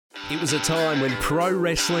It was a time when pro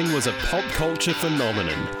wrestling was a pop culture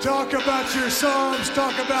phenomenon. Talk about your Psalms,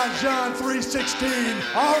 talk about John 3:16.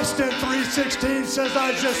 Austin 3:16 says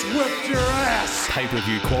I just whipped your ass.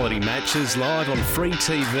 Pay-per-view quality matches live on free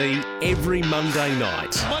TV every Monday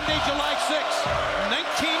night. Monday, July 6,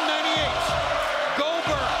 1998.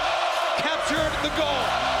 Goldberg captured the gold.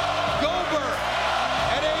 Goldberg,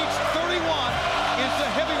 at age 31, is the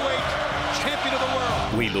heavyweight champion of the world.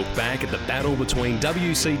 We look back at the battle between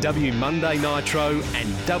WCW Monday Nitro and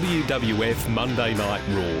WWF Monday Night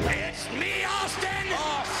Raw. It's me, Austin!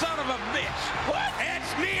 Oh, son of a bitch! What?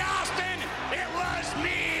 It's me, Austin! It was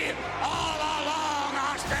me all along,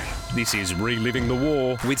 Austin! This is Reliving the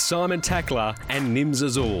War with Simon Tackler and Nims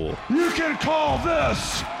Azor. You can call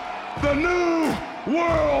this the New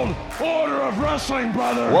World Order of Wrestling,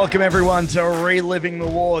 brother. Welcome, everyone, to Reliving the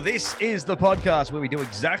War. This is the podcast where we do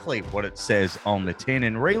exactly what it says on the tin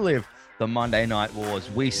and relive the Monday Night Wars.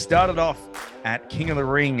 We started off at King of the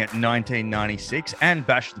Ring 1996 and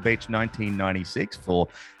Bash at the Beach 1996 for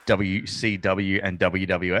WCW and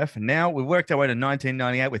WWF. And now we worked our way to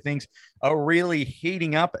 1998 where things are really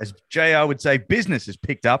heating up. As JR would say, business has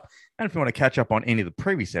picked up. And if you want to catch up on any of the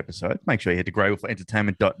previous episodes, make sure you head to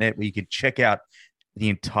greywolfentertainment.net where you can check out the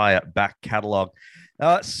entire back catalogue.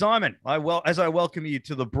 Simon, as I welcome you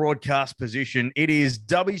to the broadcast position, it is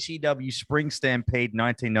WCW Spring Stampede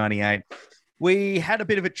 1998. We had a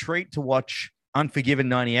bit of a treat to watch Unforgiven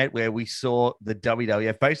 98, where we saw the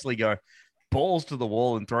WWF basically go balls to the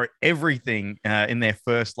wall and throw everything in their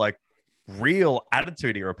first real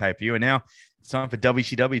Attitude Era pay-per-view. And now it's time for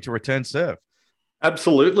WCW to return serve.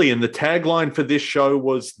 Absolutely. And the tagline for this show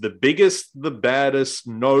was the biggest, the baddest,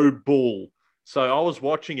 no bull. So I was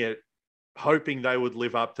watching it, hoping they would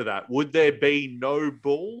live up to that. Would there be no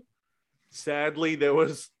bull? Sadly, there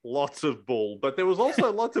was lots of bull, but there was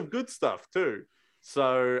also lots of good stuff too.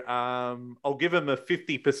 So I'll give them a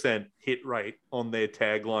 50% hit rate on their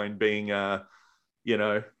tagline being,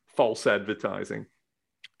 false advertising.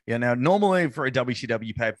 Yeah, now, normally for a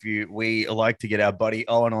WCW pay-per-view, we like to get our buddy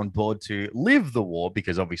Owen on board to live the war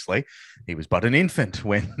because obviously he was but an infant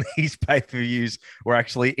when these pay-per-views were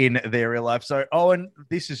actually in their real life. So, Owen,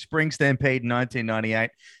 this is Spring Stampede 1998.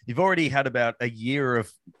 You've already had about a year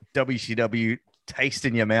of WCW taste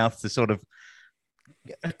in your mouth to sort of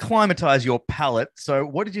acclimatize your palate. So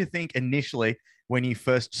what did you think initially when you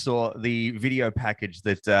first saw the video package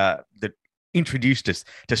that introduced us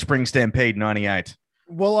to Spring Stampede 98?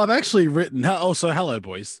 Well, I've actually written also, hello,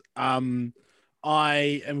 boys. I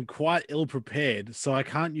am quite ill prepared, so I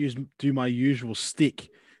can't do my usual stick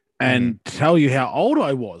and tell you how old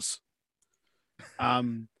I was.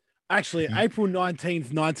 Actually, April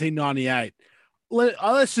 19th, 1998.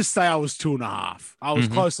 Let's just say I was 2.5. I was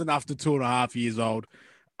close enough to 2.5 years old.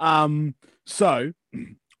 So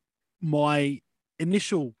my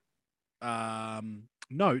initial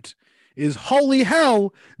note is, holy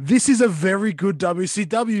hell, this is a very good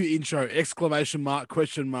WCW intro! !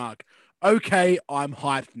 Okay, I'm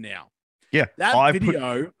hyped now. Yeah. That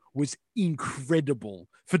video was incredible.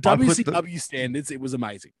 For WCW standards, it was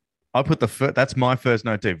amazing. That's my first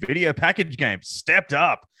note too. Video package game stepped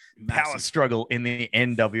up. Massive. Power struggle in the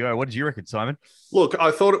NWO. What did you reckon, Simon? Look,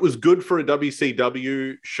 I thought it was good for a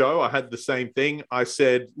WCW show. I had the same thing. I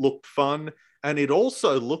said looked fun. And it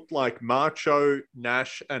also looked like Macho,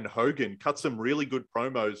 Nash, and Hogan cut some really good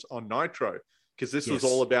promos on Nitro because this was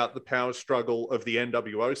all about the power struggle of the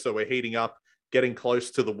NWO. So we're heating up, getting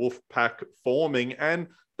close to the Wolfpack forming. And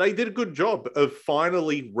they did a good job of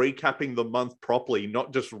finally recapping the month properly,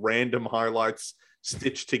 not just random highlights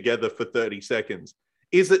stitched together for 30 seconds.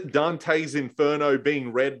 Is it Dante's Inferno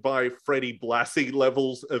being read by Freddie Blassie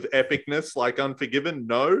levels of epicness like Unforgiven?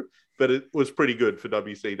 No. But it was pretty good for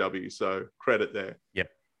WCW, so credit there. Yep.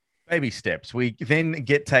 Baby steps. We then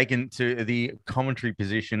get taken to the commentary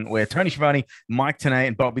position where Tony Schiavone, Mike Tenay,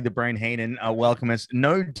 and Bobby the Brain Heenan welcome us.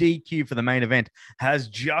 No DQ for the main event has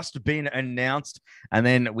just been announced. And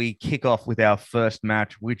then we kick off with our first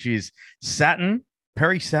match, which is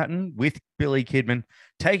Perry Saturn with Billy Kidman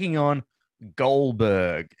taking on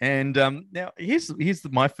Goldberg. And now here's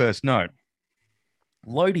my first note.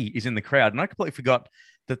 Lodi is in the crowd, and I completely forgot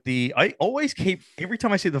that I always keep, every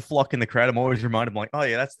time I see the Flock in the crowd, I'm always reminded, oh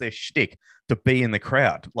yeah, that's their shtick to be in the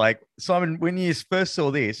crowd. Like, Simon, when you first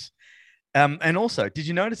saw this, and also, did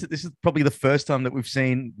you notice that this is probably the first time that we've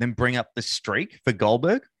seen them bring up the streak for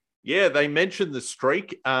Goldberg? Yeah, they mentioned the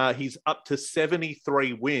streak. He's up to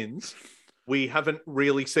 73 wins. We haven't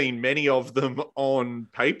really seen many of them on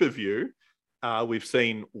pay-per-view. We've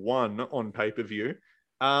seen one on pay-per-view.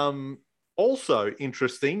 Also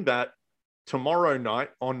interesting that tomorrow night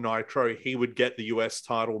on Nitro, he would get the US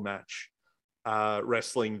title match,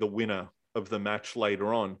 wrestling the winner of the match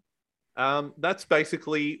later on. That's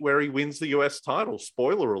basically where he wins the US title.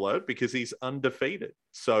 Spoiler alert, because he's undefeated.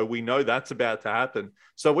 So we know that's about to happen.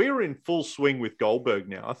 So we are in full swing with Goldberg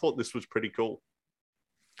now. I thought this was pretty cool.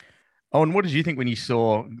 Oh, and what did you think when you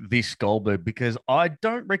saw this Goldberg? Because I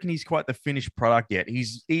don't reckon he's quite the finished product yet.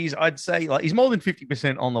 He's I'd say like he's more than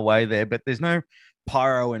 50% on the way there, but there's no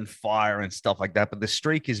pyro and fire and stuff like that. But the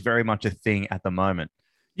streak is very much a thing at the moment.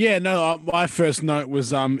 Yeah, no, my first note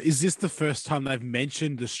was, is this the first time they've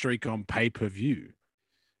mentioned the streak on pay-per-view?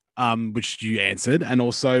 Which you answered. And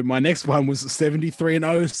also my next one was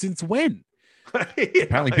 73-0 since when?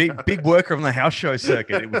 Apparently big worker on the house show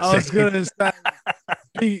circuit. I was going to say,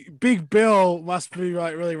 Big Bill must be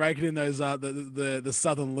like really raking in those the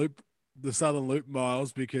Southern Loop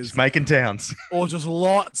miles, because just making towns, or just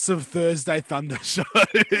lots of Thursday Thunder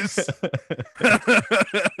shows.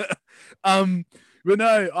 But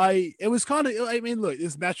no, it was kind of, I mean, look,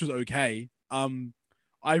 this match was okay.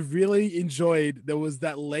 I really enjoyed, there was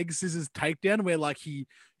that leg scissors takedown where like he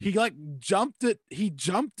like jumped at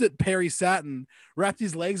Perry Saturn, wrapped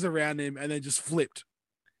his legs around him, and then just flipped.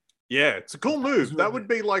 Yeah, it's a cool move. That would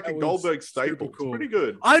be like a Goldberg staple. Cool. It's pretty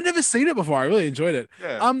good. I've never seen it before. I really enjoyed it.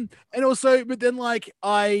 Yeah. And also, but then like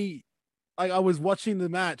I was watching the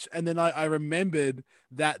match, and then I remembered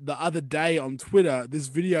that the other day on Twitter, this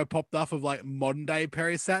video popped up of like modern day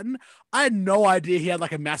Perry Saturn. I had no idea he had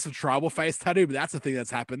like a massive tribal face tattoo, but that's the thing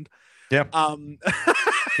that's happened. Yeah.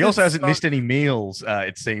 He also hasn't missed any meals,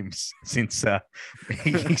 it seems, since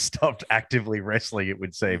he stopped actively wrestling, it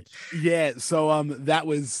would seem. Yeah. So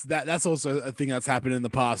that's also a thing that's happened in the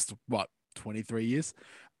past, 23 years.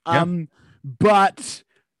 But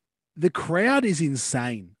the crowd is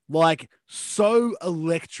insane. Like, so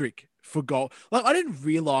electric for gold. Like, I didn't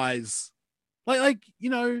realize, like, you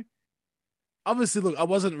know, obviously, look, I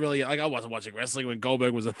wasn't watching wrestling when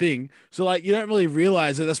Goldberg was a thing. So, like, you don't really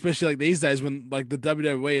realize it, especially like these days when, like, the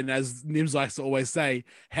WWE, and as Nims likes to always say,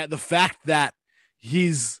 had the fact that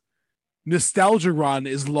his nostalgia run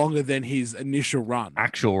is longer than his initial run.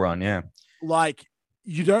 Actual run, yeah. Like,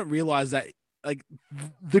 you don't realize that. Like,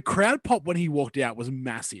 the crowd pop when he walked out was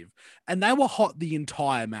massive, and they were hot the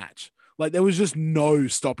entire match. Like, there was just no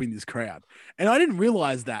stopping this crowd, and I didn't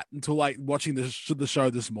realize that until like watching the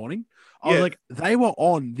show this morning. I was like, they were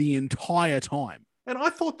on the entire time, and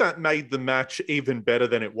I thought that made the match even better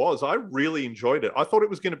than it was. I really enjoyed it. I thought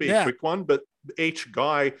it was going to be a quick one, but each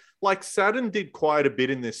guy, like Saturn, did quite a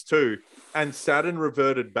bit in this too, and Saturn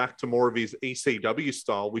reverted back to more of his ECW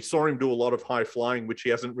style. We saw him do a lot of high flying, which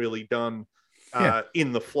he hasn't really done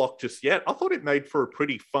in the flock just yet. I thought it made for a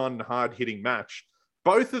pretty fun, hard-hitting match.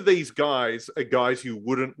 Both of these guys are guys you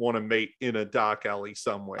wouldn't want to meet in a dark alley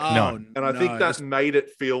somewhere. And I think that made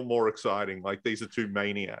it feel more exciting. Like, these are two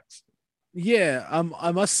maniacs. Yeah,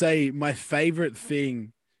 I must say my favorite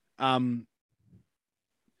thing was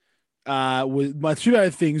my two other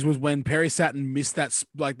things was when Perry Saturn missed that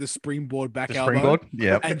like the springboard back elbow.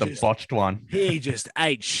 Yeah, the botched one. He just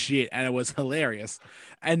ate shit, and it was hilarious.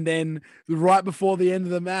 And then right before the end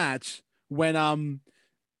of the match, when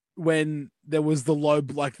there was the low,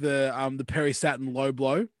 like the Perry Saturn low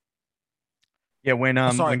blow. Yeah, when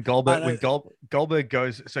Goldberg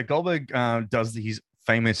goes, so Goldberg does his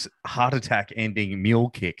famous heart attack ending mule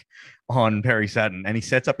kick on Perry Saturn, and he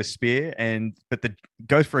sets up a spear but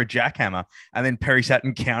goes for a jackhammer, and then Perry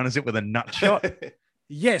Saturn counters it with a nut shot.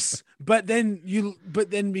 Yes, but then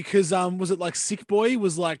because was it like Sick Boy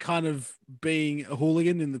was like kind of being a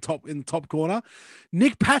hooligan in the top corner,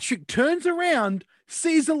 Nick Patrick turns around,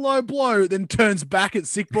 sees a low blow, then turns back at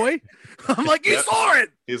Sick Boy. I'm like, you saw it.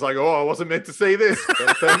 He's like, oh, I wasn't meant to see this.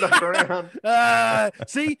 Turn back around.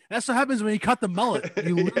 See, that's what happens when you cut the mullet.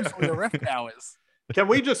 You lose all your ref powers. Can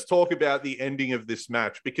we just talk about the ending of this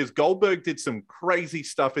match? Because Goldberg did some crazy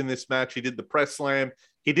stuff in this match. He did the press slam.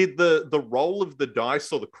 He did the roll of the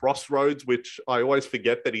dice or the crossroads, which I always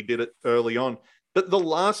forget that he did it early on. But the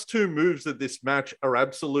last two moves of this match are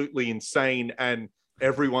absolutely insane, and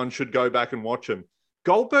everyone should go back and watch them.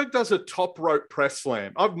 Goldberg does a top rope press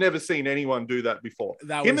slam. I've never seen anyone do that before.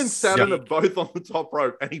 Him and Saturn are both on the top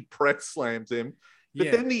rope, and he press slams him.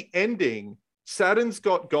 But then the ending, Saturn's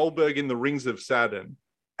got Goldberg in the rings of Saturn.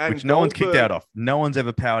 And which no one's kicked out of. No one's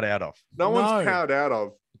ever powered out of. No one's powered out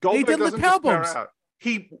of. Goldberg doesn't just power out.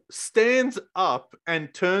 He stands up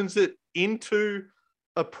and turns it into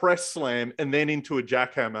a press slam and then into a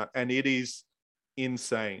jackhammer, and it is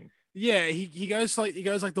insane. Yeah, he goes like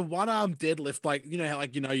the one arm deadlift, like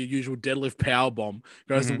your usual deadlift power bomb.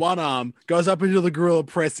 Goes the one arm, goes up into the gorilla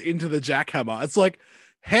press into the jackhammer. It's like,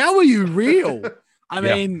 How are you real? I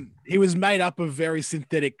Yeah. mean, he was made up of very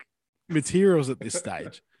synthetic materials at this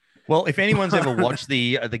stage. Well, if anyone's ever watched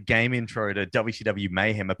the game intro to WCW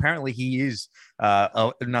Mayhem, apparently he is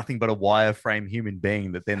nothing but a wireframe human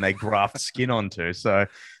being that then they graft skin onto. So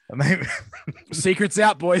maybe Secrets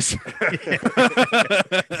out, boys.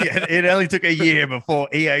 it only took a year before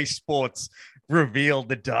EA Sports revealed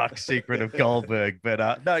the dark secret of Goldberg.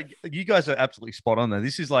 But no, you guys are absolutely spot on though.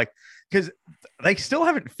 This is like, because they still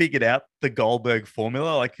haven't figured out the Goldberg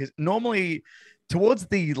formula. Like, 'cause normally towards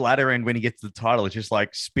the latter end, when he gets the title, it's just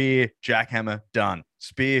like spear, jackhammer, done.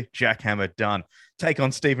 Spear, jackhammer, done. Take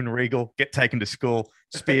on Steven Regal, get taken to school.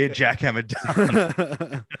 Spear, jackhammer,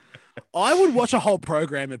 done. I would watch a whole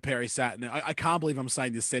program at Perry Saturn. I can't believe I'm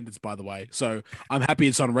saying this sentence, by the way. So I'm happy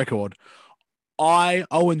it's on record.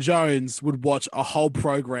 Owen Jones, would watch a whole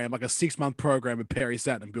program, like a 6-month program of Perry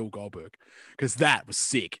Saturn and Bill Goldberg, because that was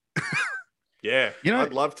sick. Yeah, You know,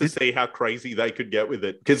 I'd love to see how crazy they could get with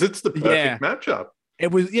it because it's the perfect matchup.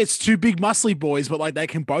 It's two big muscly boys, but like they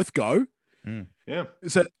can both go. Yeah.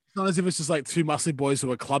 So it's not as if it's just like two muscly boys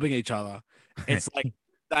who are clubbing each other. It's like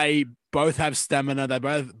they both have stamina. They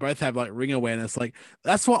both have like ring awareness. Like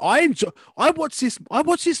that's what I enjoy. I watched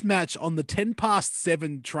this match on the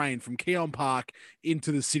 7:10 train from Keon Park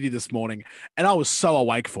into the city this morning, and I was so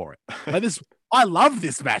awake for it. Like I love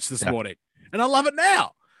this match this morning, and I love it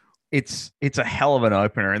now. It's a hell of an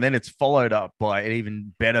opener, and then it's followed up by an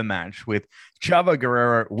even better match with Chavo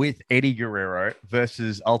Guerrero with Eddie Guerrero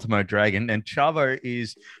versus Ultimo Dragon, and Chavo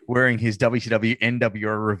is wearing his WCW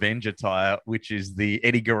NWO Revenge attire, which is the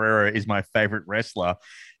Eddie Guerrero is my favorite wrestler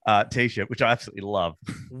t-shirt, which I absolutely love.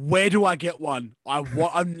 Where do I get one? I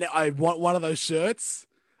want one of those shirts.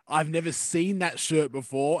 I've never seen that shirt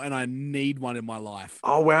before, and I need one in my life.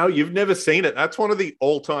 Oh, wow. You've never seen it. That's one of the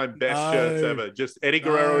all-time best shirts ever. Just Eddie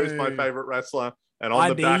Guerrero is my favorite wrestler, and on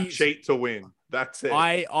the back, cheat to win. That's it.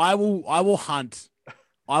 I will hunt.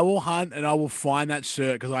 I will hunt, and I will find that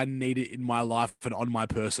shirt because I need it in my life and on my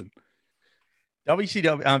person.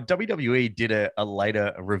 WWE did a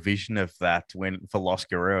later revision of that for Los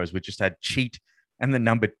Guerreros, which just had cheat and the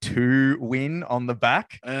number 2 win on the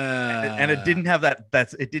back, and it didn't have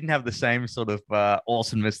it didn't have the same sort of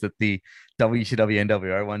awesomeness that the WCW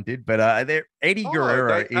NWO one did. But Eddie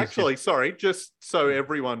Guerrero is actually sorry, just so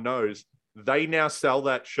everyone knows, they now sell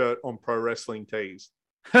that shirt on Pro Wrestling Tees.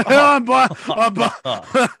 I'm buying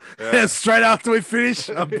yeah, straight after we finish.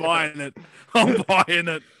 I'm buying it. I'm buying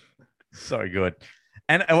it. So good.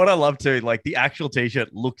 And what I love too, like the actual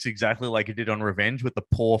t-shirt looks exactly like it did on Revenge with the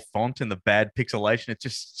poor font and the bad pixelation. It's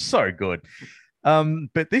just so good.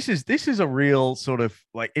 But this is a real sort of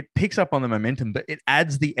like, it picks up on the momentum, but it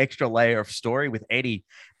adds the extra layer of story with Eddie.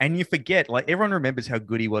 And you forget, like everyone remembers how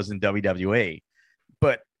good he was in WWE,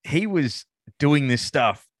 but he was doing this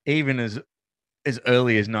stuff even as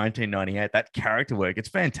early as 1998. That character work, it's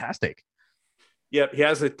fantastic. Yep, he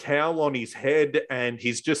has a towel on his head and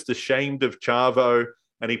he's just ashamed of Chavo,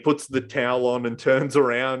 and he puts the towel on and turns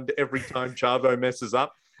around every time Chavo messes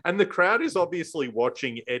up. And the crowd is obviously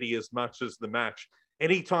watching Eddie as much as the match.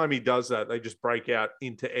 Anytime he does that, they just break out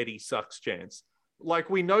into Eddie sucks chants.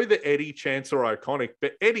 Like, we know that Eddie chants are iconic,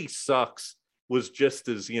 but Eddie sucks was just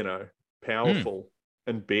as, powerful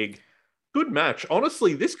and big. Good match.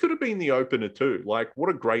 Honestly, this could have been the opener too. Like,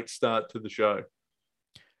 what a great start to the show.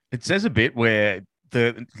 It says a bit where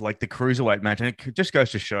the cruiserweight match, and it just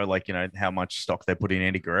goes to show, like, how much stock they put in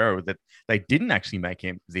Eddie Guerrero, that they didn't actually make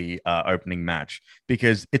him the opening match,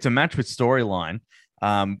 because it's a match with storyline,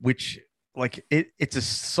 which like it's a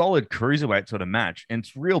solid cruiserweight sort of match, and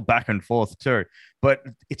it's real back and forth too. But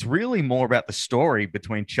it's really more about the story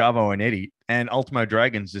between Chavo and Eddie, and Ultimo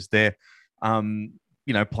Dragon's just there,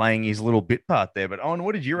 playing his little bit part there. But Owen,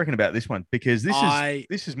 what did you reckon about this one? Because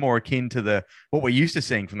this is more akin to what we're used to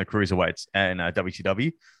seeing from the cruiserweights and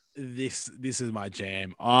WCW. This is my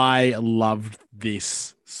jam. I loved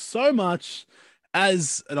this so much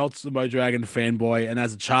as an Ultimo Dragon fanboy, and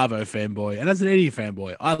as a Chavo fanboy, and as an Eddie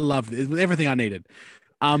fanboy. I loved it. It was everything I needed.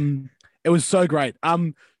 It was so great.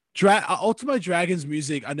 Ultimo Dragon's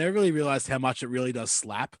music, I never really realized how much it really does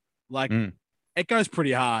slap. Like it goes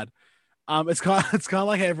pretty hard. It's kind of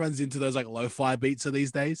like everyone's into those like lo-fi beats of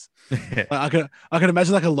these days. Like, I can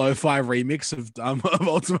imagine like a lo-fi remix of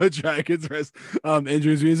Ultimo Dragon's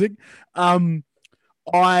Andrew's music.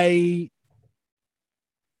 I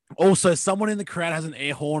also, someone in the crowd has an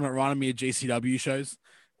air horn that reminded me of GCW shows.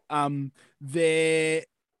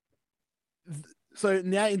 So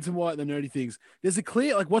now into more the nerdy things. There's a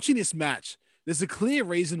clear, like, watching this match, there's a clear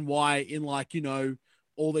reason why in, like,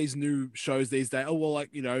 all these new shows these days. Oh, well, like,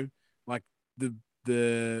 like the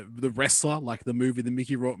the wrestler, like the movie, the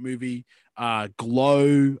Mickey Rourke movie,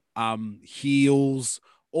 Glow, Heels,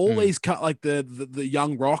 all these like the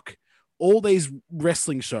Young Rock, all these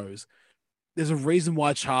wrestling shows. There's a reason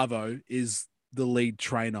why Chavo is the lead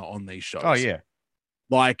trainer on these shows. Oh yeah,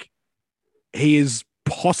 like he is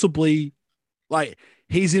possibly like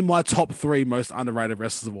he's in my top 3 most underrated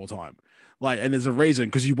wrestlers of all time. Like, and there's a reason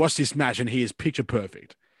because you watch this match and he is picture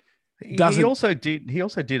perfect. He also did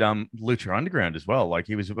Lucha Underground as well. Like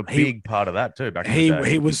he was a big part of that too. Back in the day.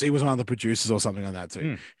 He was one of the producers or something on that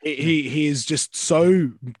too. He is just so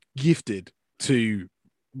gifted to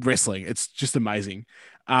wrestling. It's just amazing.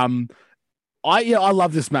 I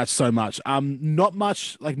love this match so much. Not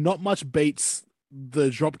much beats the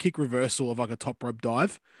drop kick reversal of like a top rope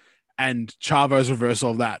dive, and Chavo's reversal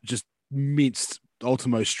of that just minced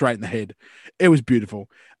Ultimo straight in the head. It was beautiful.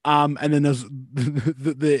 And then there's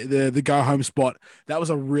the go home spot. That was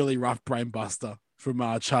a really rough brain buster from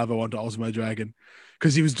Chavo onto Ultimo Dragon,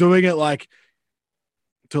 because he was doing it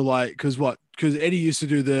because Eddie used to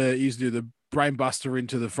do the brain buster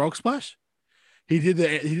into the frog splash. He did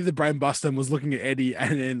the brain buster and was looking at Eddie,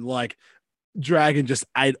 and then like Dragon just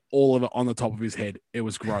ate all of it on the top of his head. It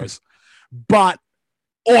was gross, but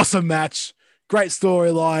awesome match. Great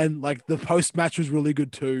storyline. Like the post match was really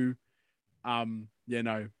good too.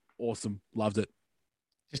 Awesome. Loved it.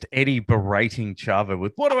 Just Eddie berating Chavo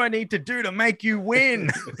with, "What do I need to do to make you win?"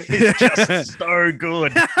 It's just so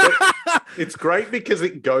good. It's great because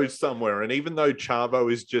it goes somewhere. And even though Chavo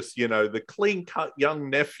is just, the clean-cut young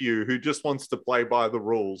nephew who just wants to play by the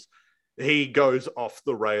rules, he goes off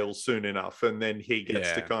the rails soon enough. And then he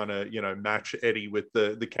gets to kind of, match Eddie with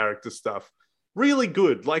the character stuff. Really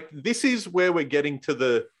good. Like, this is where we're getting to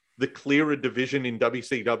the clearer division in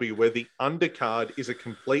WCW, where the undercard is a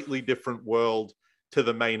completely different world to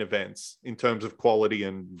the main events in terms of quality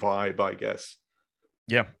and vibe, I guess.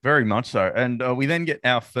 Yeah, very much so. And we then get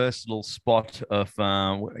our first little spot of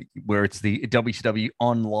where it's the WCW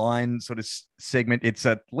online sort of segment. It's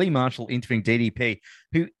Lee Marshall interviewing DDP,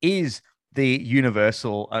 who is the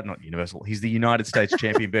not Universal. He's the United States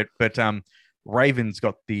champion, but Raven's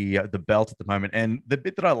got the belt at the moment. And the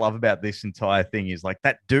bit that I love about this entire thing is like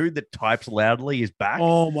that dude that types loudly is back.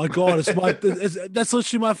 Oh my God. That's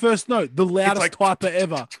literally my first note. The loudest typer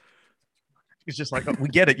ever. It's just like, we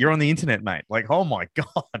get it. You're on the internet, mate. Like, oh my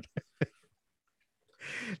God.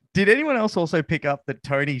 Did anyone else also pick up that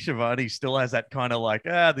Tony Schiavone still has that kind of like,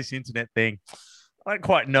 this internet thing? I don't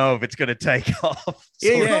quite know if it's going to take off.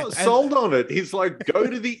 He's not sold on it. He's like, go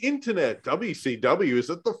to the internet. WCW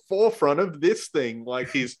is at the forefront of this thing.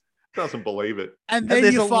 Like, he doesn't believe it. And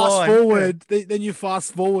then you fast forward. Then you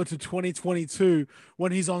fast forward to 2022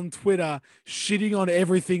 when he's on Twitter shitting on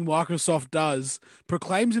everything Microsoft does,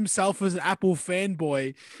 proclaims himself as an Apple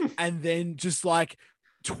fanboy, and then just like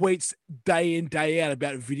tweets day in, day out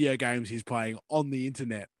about video games he's playing on the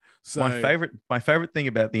internet. So my favorite thing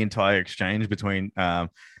about the entire exchange between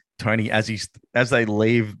Tony as they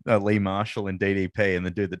leave Lee Marshall and DDP and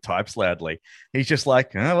the dude that types loudly, he's just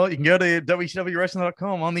like, oh, well, you can go to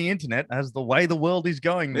WCWWrestling.com on the internet as the way the world is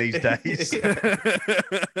going these days.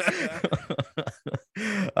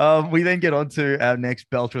 We then get on to our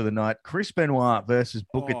next belter of the night, Chris Benoit versus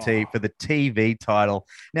Booker T for the TV title.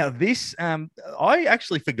 Now this, I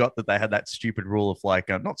actually forgot that they had that stupid rule of like,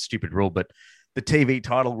 not stupid rule, but the TV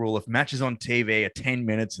title rule of matches on TV are 10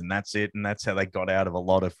 minutes and that's it. And that's how they got out of a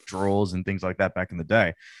lot of draws and things like that back in the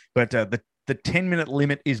day. But the 10-minute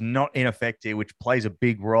limit is not in effect here, which plays a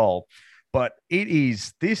big role. But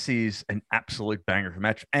this is an absolute banger of a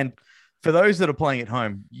match. And for those that are playing at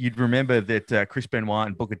home, you'd remember that Chris Benoit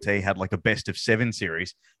and Booker T had like a best of 7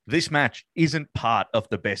 series. This match isn't part of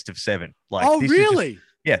the best of 7. Like, really?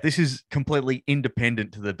 This is completely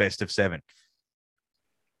independent to the best of 7.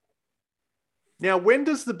 Now, when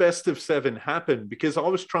does the best of 7 happen? Because I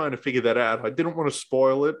was trying to figure that out. I didn't want to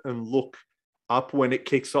spoil it and look up when it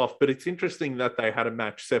kicks off, but it's interesting that they had a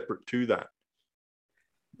match separate to that.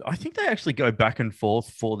 I think they actually go back and forth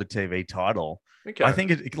for the TV title. Okay. I think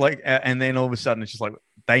it's like, and then all of a sudden it's just like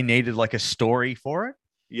they needed like a story for it.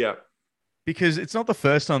 Yeah. Because it's not the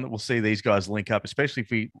first time that we'll see these guys link up, especially if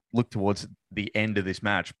we look towards the end of this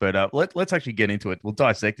match. But let's actually get into it. We'll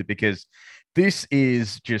dissect it because this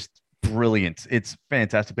is just brilliant. It's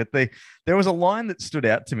fantastic. But there was a line that stood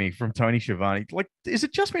out to me from Tony Schiavone. Like, is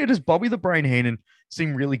it just me or does Bobby the Brain Heenan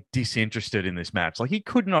seem really disinterested in this match? Like, he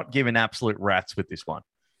could not give an absolute rat's with this one.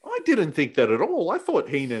 I didn't think that at all. I thought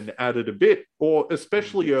Heenan added a bit, or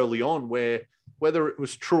especially early on, where whether it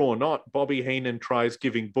was true or not, Bobby Heenan tries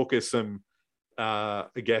giving Booker some, I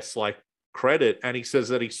guess, like credit, and he says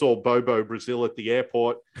that he saw Bobo Brazil at the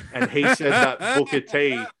airport, and he said that Booker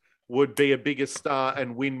T would be a bigger star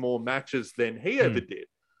and win more matches than he ever did.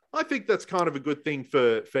 I think that's kind of a good thing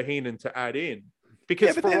for Heenan to add in,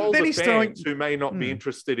 because for all the fans who may not be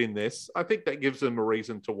interested in this, I think that gives them a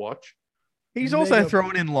reason to watch. He's also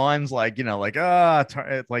throwing in lines like,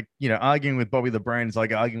 arguing with Bobby the Brain is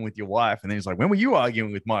like arguing with your wife. And then he's like, when were you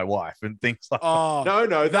arguing with my wife? And things like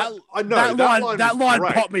that line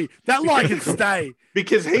popped me. That line can stay.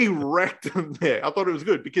 Because he wrecked him there. I thought it was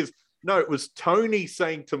good because, it was Tony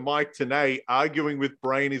saying to Mike Tenay, arguing with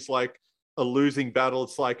Brain is like a losing battle.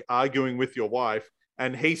 It's like arguing with your wife.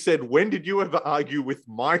 And he said, when did you ever argue with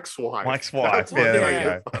Mike's wife? Mike's wife.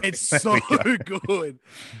 Yeah. It's so good.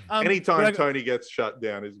 Anytime Tony gets shut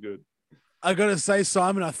down is good. I got to say,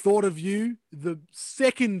 Simon, I thought of you the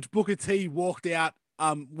second Booker T walked out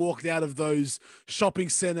of those shopping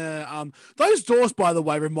center. Those doors, by the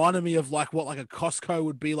way, reminded me of what a Costco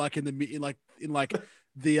would be like in the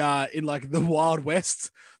Wild West.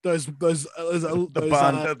 Those the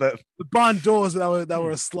barn doors, they were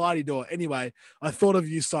a slidey door. Anyway, I thought of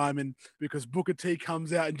you, Simon, because Booker T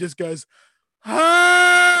comes out and just goes,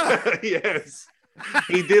 ah! Yes,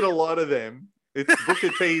 he did a lot of them. It's Booker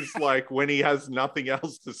T's like when he has nothing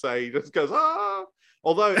else to say, he just goes, ah.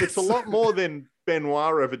 Although it's a lot more than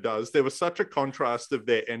Benoit ever does. There was such a contrast of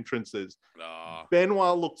their entrances.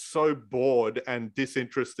 Benoit looked so bored and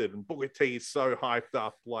disinterested, and Booker T is so hyped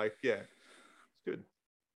up. It's good.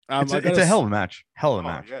 It's a hell of a match.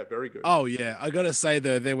 Yeah, very good. Oh yeah, I gotta say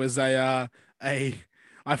though, there was I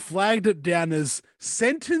flagged it down as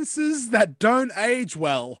sentences that don't age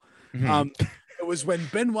well. It was when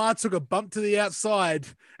Benoit took a bump to the outside,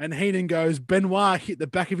 and Heenan goes, Benoit hit the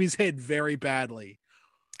back of his head very badly.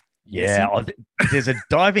 Yeah, there's a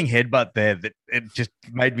diving headbutt there that it just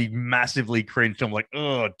made me massively cringe. I'm like,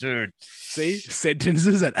 oh, dude. See,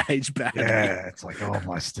 sentences that age badly. Yeah, it's like, oh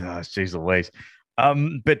my stars, jeez Louise.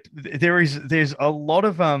 But there's a lot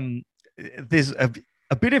of there's a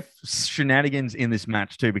bit of shenanigans in this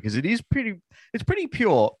match too, because it's pretty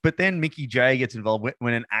pure. But then Mickey J gets involved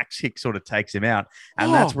when an axe kick sort of takes him out,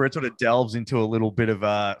 and that's where it sort of delves into a little bit of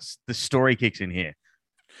the story kicks in here.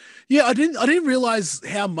 Yeah, I didn't realize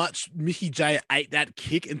how much Mickey J ate that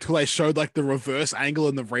kick until they showed the reverse angle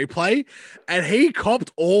in the replay, and he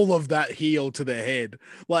copped all of that heel to the head.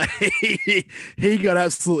 He got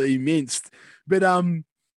absolutely minced. But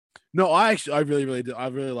no, I really did. I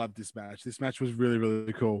really loved this match. This match was really,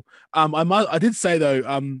 really cool. I did say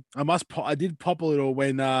though, I did pop a little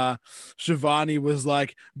when Shivani was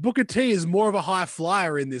like, Booker T is more of a high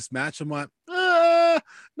flyer in this match. I'm like, not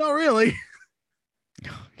really.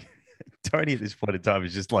 Tony at this point in time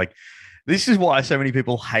is just like, this is why so many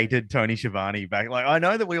people hated Tony Schiavone back. I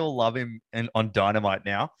know that we all love him on Dynamite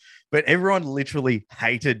now, but everyone literally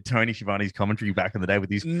hated Tony Schiavone's commentary back in the day with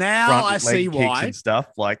his now I see why and stuff.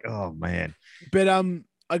 Oh man. But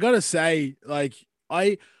I gotta say,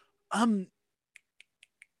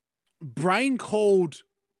 Brain called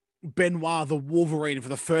Benoit the Wolverine for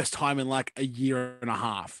the first time in a year and a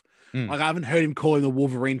half. I haven't heard him call him the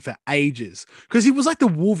Wolverine for ages, because he was like the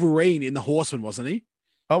Wolverine in the Horseman, wasn't he?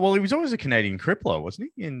 Oh, well, he was always a Canadian crippler, wasn't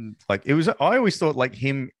he? I always thought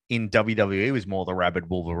him in WWE was more the rabid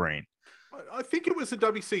Wolverine. I think it was a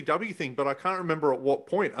WCW thing, but I can't remember at what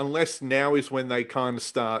point, unless now is when they kind of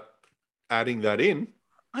start adding that in.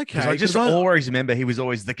 Okay. I just always remember he was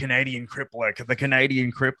always the Canadian crippler.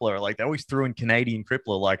 They always threw in Canadian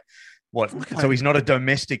crippler, what? Okay. So he's not a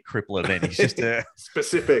domestic crippler then. He's just a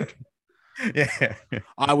specific. Yeah.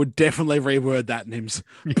 I would definitely reword that, Nims.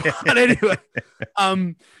 Yeah. But anyway,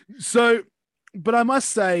 but I must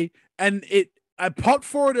say, I popped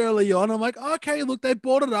for it early on. I'm like, okay, look, they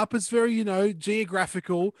brought it up. It's very,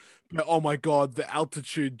 geographical. But oh my God, the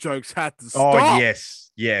altitude jokes had to stop. Oh,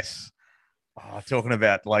 yes. Oh, talking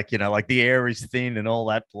about the air is thin and all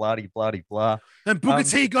that bloody blah. And Booker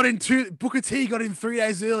T got in 3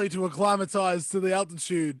 days early to acclimatize to the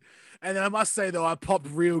altitude. And then I must say though, I popped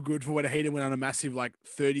real good for when Hayden went on a massive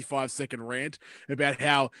 35-second rant about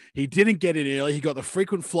how he didn't get in early. He got the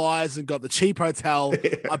frequent flyers and got the cheap hotel.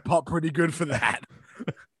 I popped pretty good for that.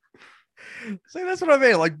 See, that's what I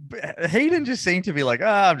mean. Hayden just seemed to be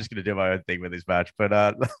I'm just going to do my own thing with this match.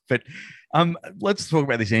 But let's talk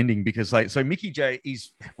about this ending, because so Mickey J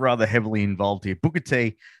is rather heavily involved here. Booker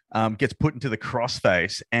T gets put into the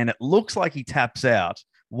crossface, and it looks like he taps out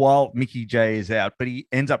while Mickey J is out, but he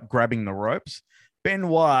ends up grabbing the ropes.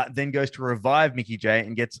 Benoit then goes to revive Mickey J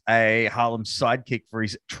and gets a Harlem sidekick for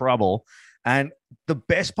his trouble. And the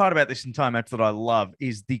best part about this entire match that I love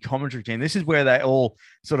is the commentary team. This is where they all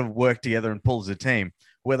sort of work together and pull as a team,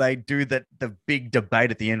 where they do the big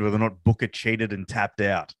debate at the end whether or not Booker cheated and tapped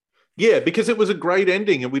out. Yeah, because it was a great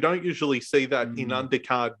ending, and we don't usually see that in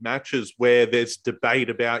undercard matches where there's debate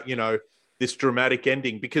about, this dramatic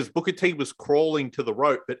ending, because Booker T was crawling to the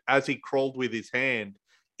rope, but as he crawled with his hand,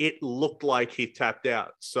 it looked like he tapped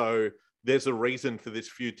out. So there's a reason for this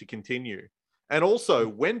feud to continue. And also,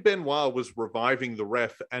 when Benoit was reviving the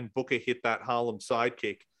ref and Booker hit that Harlem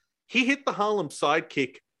sidekick, he hit the Harlem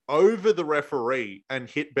sidekick over the referee and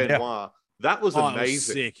hit Benoit. Yeah. That was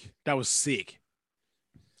amazing. That was sick.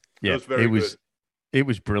 Yeah, it was good. It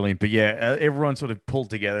was brilliant. But yeah, everyone sort of pulled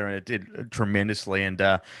together and it did tremendously. And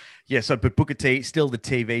but Booker T, still the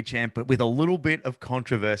TV champ, but with a little bit of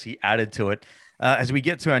controversy added to it. As we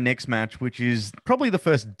get to our next match, which is probably the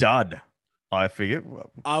first dud, I figure.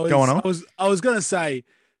 I was going to say,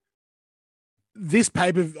 this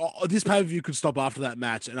pay-per-view could stop after that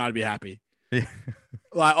match and I'd be happy. Yeah.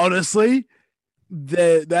 Like, honestly,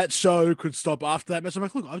 that show could stop after that match. I'm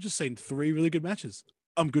like, look, I've just seen 3 really good matches.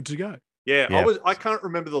 I'm good to go. Yeah. I can't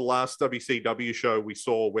remember the last WCW show we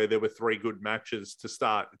saw where there were 3 good matches to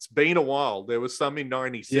start. It's been a while. There was some in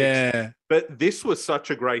 96. Yeah. But this was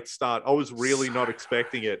such a great start. I was really not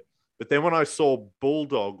expecting it. But then when I saw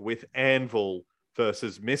Bulldog with Anvil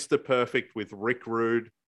versus Mr. Perfect with Rick Rude,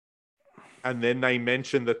 and then they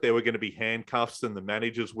mentioned that there were going to be handcuffs and the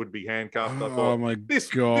managers would be handcuffed, I thought, oh my God. This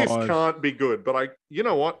can't be good. But you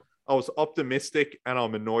know what? I was optimistic and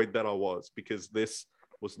I'm annoyed that I was, because this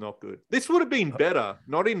was not good. This would have been better,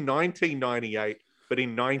 not in 1998, but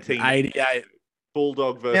in 1988.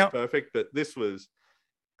 Bulldog versus Perfect, but this was...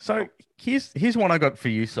 So here's one I got for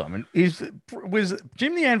you, Simon. Was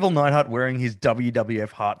Jim the Anvil Neidhart wearing his WWF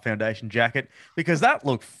Heart Foundation jacket? Because that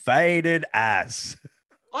looked faded as.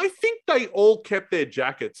 I think they all kept their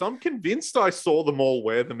jackets. I'm convinced I saw them all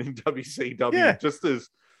wear them in WCW just as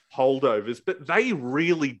holdovers, but they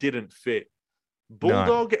really didn't fit.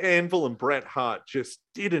 Bulldog, Anvil, and Bret Hart just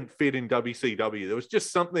didn't fit in WCW. There was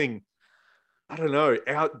just something, I don't know,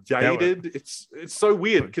 outdated. It's so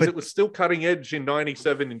weird because it was still cutting edge in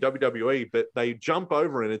 97 in WWE, but they jump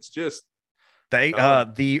over and it's just... They are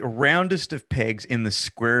the roundest of pegs in the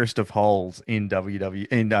squarest of holes in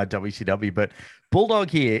WCW, but Bulldog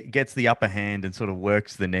here gets the upper hand and sort of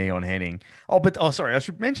works the knee on Hennig. Sorry, I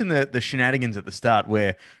should mention the shenanigans at the start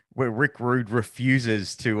where Rick Rude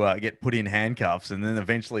refuses to get put in handcuffs, and then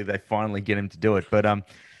eventually they finally get him to do it. But and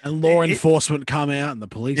law enforcement come out and the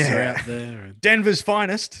police are out there. And... Denver's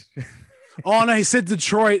finest. Oh no, he said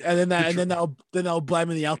Detroit, and then they'll blame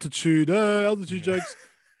the altitude jokes.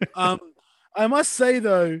 I must say,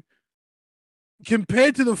 though,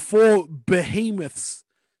 compared to the 4 behemoths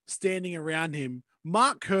standing around him,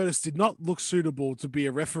 Mark Curtis did not look suitable to be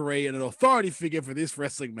a referee and an authority figure for this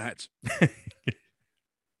wrestling match.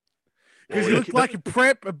 Because he looked like a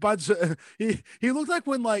prep, a bunch of... He looked like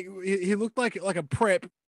he looked like a prep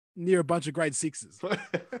near a bunch of grade 6s.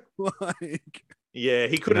 Yeah,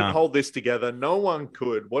 he couldn't hold this together. No one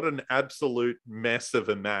could. What an absolute mess of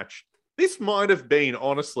a match. This might have been,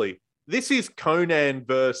 honestly... This is Conan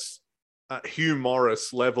versus Hugh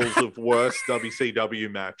Morris levels of worst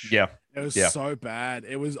WCW match. Yeah. It was so bad.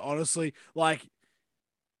 It was honestly like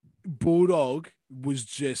Bulldog was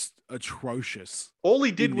just atrocious. All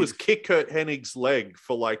he did was kick Kurt Hennig's leg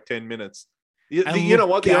for like 10 minutes. You know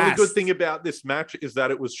what? The only good thing about this match is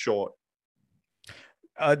that it was short.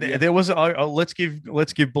 There was let's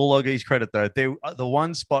give Bulldog his credit though. The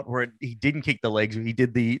one spot where he didn't kick the legs, he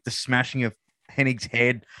did the smashing of Hennig's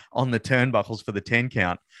head on the turnbuckles for the 10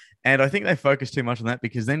 count. And I think they focused too much on that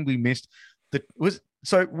because then we missed was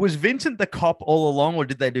Vincent the cop all along, or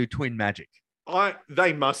did they do twin magic?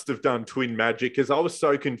 They must have done twin magic because I was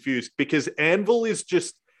so confused because Anvil is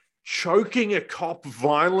just choking a cop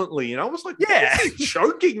violently. And I was like, why is he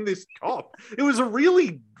choking this cop? It was a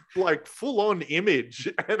really like full-on image.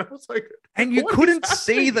 And I was like, and you couldn't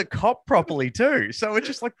see the cop properly too. So it's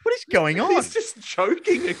just like, what is going on? He's just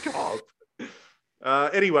choking a cop.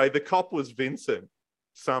 Anyway, the cop was Vincent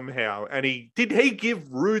somehow. And did he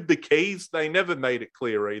give Rude the keys? They never made it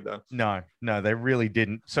clear either. No, they really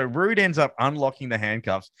didn't. So Rude ends up unlocking the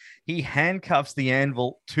handcuffs. He handcuffs the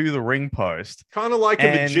Anvil to the ring post. Kind of like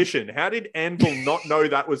a magician. How did Anvil not know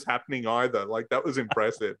that was happening either? Like, that was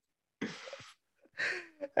impressive.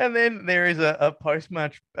 And then there is a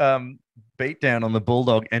post-match beatdown on the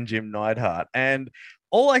Bulldog and Jim Neidhart. And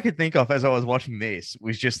all I could think of as I was watching this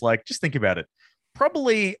was just think about it.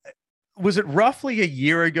 Probably, was it roughly a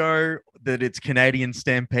year ago that it's Canadian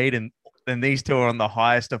Stampede and and these two are on the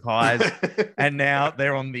highest of highs, and now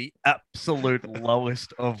they're on the absolute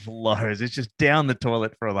lowest of lows. It's just down the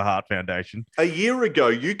toilet for the Hart Foundation. A year ago,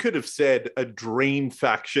 you could have said a dream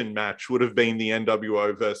faction match would have been the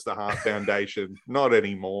NWO versus the Hart Foundation. Not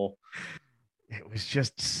anymore. It was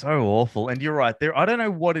just so awful. And you're right there. I don't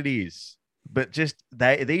know what it is, but just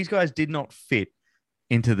these guys did not fit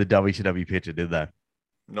into the WCW picture, did they?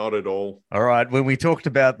 Not at all. All right. When we talked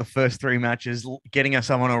about the first three matches, getting us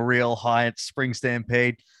on a real high at Spring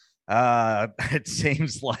Stampede, it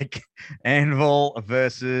seems like Anvil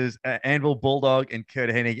versus Anvil Bulldog and Kurt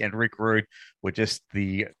Hennig and Rick Rude were just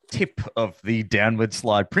the tip of the downward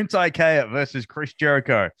slide. Prince Ikea versus Chris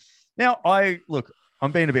Jericho. Now,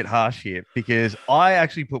 I'm being a bit harsh here because I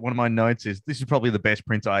actually put one of my notes is this is probably the best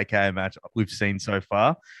Prince Ikea match we've seen so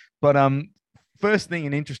far. But first thing,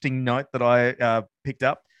 an interesting note that I picked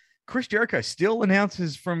up, Chris Jericho still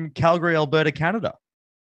announces from Calgary, Alberta, Canada.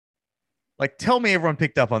 Like, tell me everyone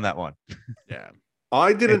picked up on that one. Yeah.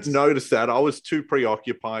 I didn't notice that. I was too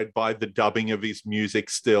preoccupied by the dubbing of his music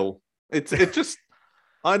still. It just,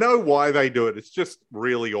 I know why they do it. It's just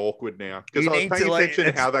really awkward now because I was paying attention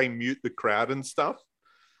to how they mute the crowd and stuff.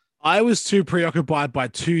 I was too preoccupied by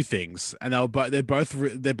two things, and they're both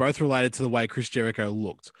related to the way Chris Jericho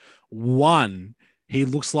looked. One, he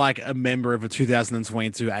looks like a member of a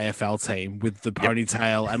 2022 AFL team with the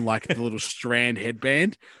ponytail and like the little strand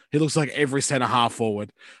headband. He looks like every center half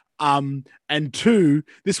forward. And two,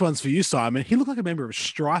 this one's for you, Simon. He looked like a member of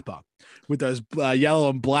Striper with those yellow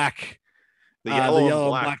and black. The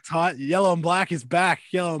yellow and black tie. Yellow and black is back.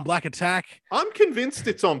 Yellow and black attack. I'm convinced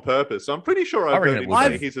it's on purpose. I'm pretty sure I've heard him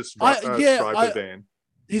say he's a Striper fan.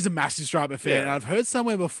 He's a massive Striper fan. Yeah. And I've heard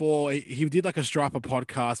somewhere before he did like a Striper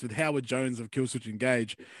podcast with Howard Jones of Killswitch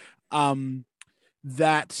Engage,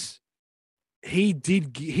 that he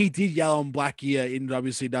did yellow and black gear in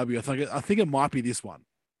WCW. I think it might be this one.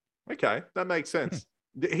 Okay, that makes sense.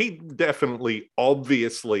 He definitely,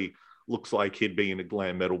 obviously looks like he'd be in a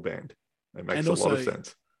glam metal band. It makes a lot of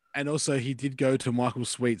sense. And also, he did go to Michael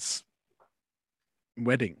Sweet's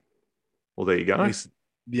wedding. Well, there you go.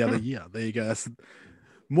 The other year. There you go. That's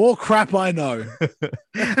more crap I know.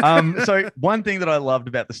 So one thing that I loved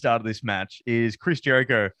about the start of this match is Chris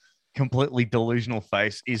Jericho, completely delusional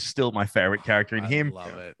face, is still my favorite character in him.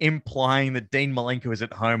 Love it. Implying that Dean Malenko is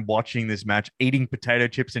at home watching this match, eating potato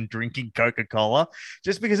chips and drinking Coca-Cola,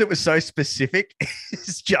 just because it was so specific,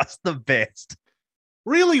 is just the best.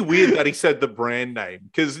 Really weird that he said the brand name,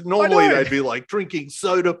 because normally they'd be like drinking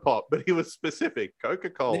soda pop, but he was specific,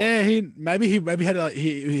 Coca-Cola. Yeah, he had he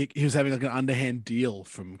was having like an underhand deal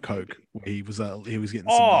from Coke where he was getting.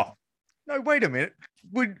 No, wait a minute.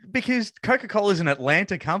 Because Coca-Cola is an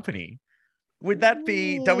Atlanta company, would that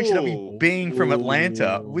be WCW being from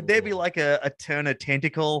Atlanta? Would there be like a Turner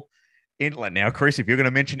tentacle? Now, Chris, if you're going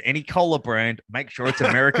to mention any cola brand, make sure it's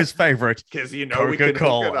America's favorite. Because we can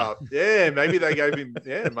hook it up. Yeah, maybe they gave him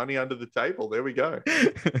money under the table. There we go.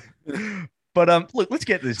 But look, let's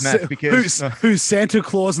get to this match because who's Santa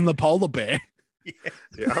Claus and the polar bear?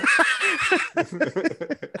 Yeah.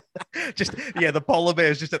 The polar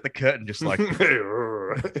bear is just at the curtain, just like.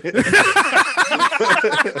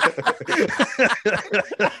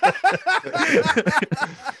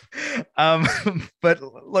 But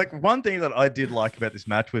like one thing that I did like about this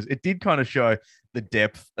match was it did kind of show the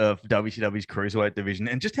depth of WCW's cruiserweight division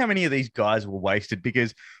and just how many of these guys were wasted,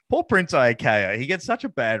 because poor Prince Ikea, he gets such a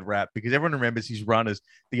bad rap because everyone remembers his run as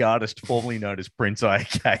the artist formerly known as Prince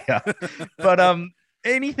Ikea. But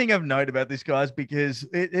anything of note about this, guys, because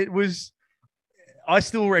it was, I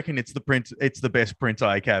still reckon it's the best Prince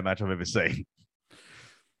Ikea match I've ever seen.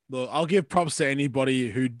 Look, I'll give props to anybody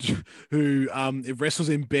who wrestles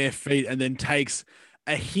in bare feet and then takes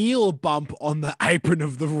a heel bump on the apron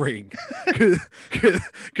of the ring,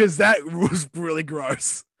 because that was really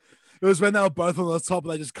gross. It was when they were both on the top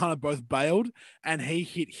and they just kind of both bailed, and he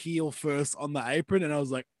hit heel first on the apron, and I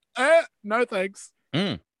was like, no thanks.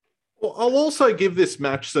 Well, I'll also give this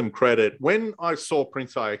match some credit. When I saw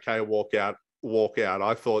Prince Ikea walk out,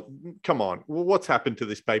 I thought, come on, what's happened to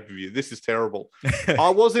this pay-per-view? This is terrible. I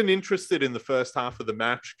wasn't interested in the first half of the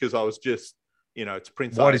match because I was just, it's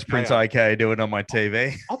Prince Ikea. What is Prince Ikea doing on my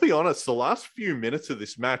TV? I'll be honest, the last few minutes of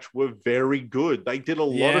this match were very good. They did a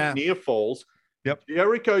lot of near falls. Yep.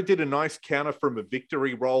 Jericho did a nice counter from a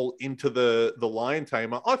victory roll into the Lion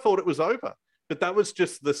Tamer. I thought it was over, but that was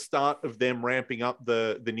just the start of them ramping up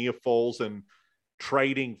the near falls and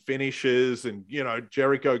trading finishes. And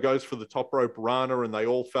Jericho goes for the top rope runner and they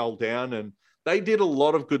all fell down, and they did a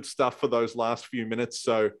lot of good stuff for those last few minutes.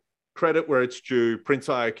 So credit where it's due. Prince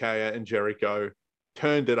Ikea and Jericho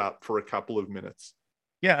turned it up for a couple of minutes.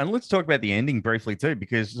 Yeah, and let's talk about the ending briefly too,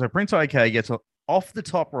 because so Prince IK gets off the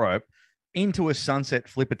top rope into a sunset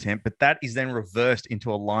flip attempt, but that is then reversed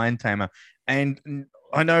into a lion tamer. And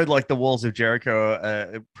I know, like, the Walls of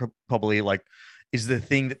Jericho probably like is the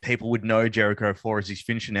thing that people would know Jericho for as his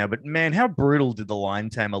finisher now. But man, how brutal did the lion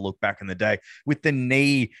tamer look back in the day with the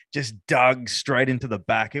knee just dug straight into the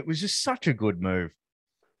back? It was just such a good move.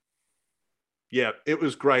 Yeah, it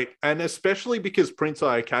was great. And especially because Prince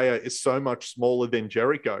Iakea is so much smaller than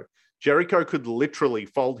Jericho. Jericho could literally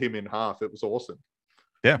fold him in half. It was awesome.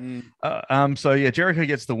 Yeah. So Jericho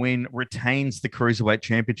gets the win, retains the Cruiserweight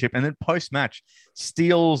Championship, and then post-match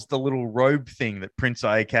steals the little robe thing that Prince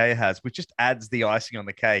Iakea has, which just adds the icing on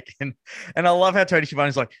the cake. And I love how Tony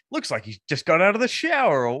Schiavone's like, looks like he's just got out of the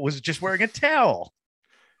shower or was just wearing a towel.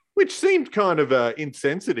 Which seemed kind of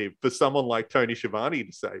insensitive for someone like Tony Schiavone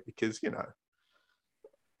to say, because, you know,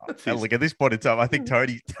 look, at this point in time, I think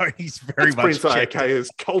Tony's very much Prince Iakea's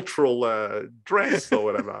cultural dress or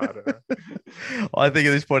whatever. I don't know. I think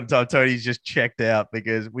at this point in time, Tony's just checked out,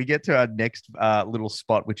 because we get to our next little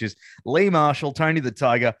spot, which is Lee Marshall, Tony the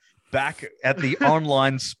Tiger, back at the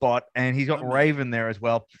online spot, and he's got Raven there as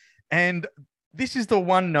well. And this is the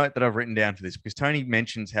one note that I've written down for this, because Tony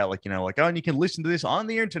mentions how, like, oh, and you can listen to this on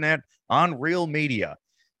the internet, on real media.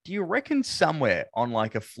 Do you reckon somewhere on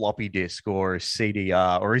like a floppy disk or a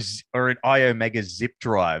CDR or an iOmega zip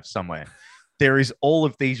drive somewhere, there is all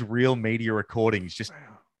of these real media recordings just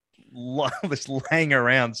laying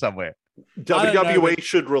around somewhere? WWE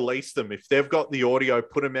should release them. If they've got the audio,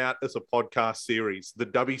 put them out as a podcast series, the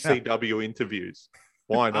WCW interviews.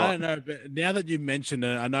 Why not? I don't know, but now that you mentioned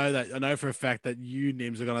it, I know for a fact that you,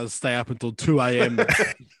 Nims, are going to stay up until 2 a.m.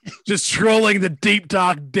 just trawling the deep,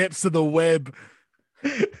 dark depths of the web.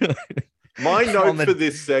 My note for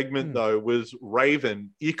this segment, though, was Raven.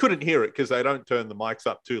 You couldn't hear it because they don't turn the mics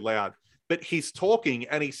up too loud, but he's talking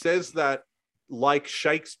and he says that, like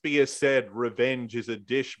Shakespeare said, revenge is a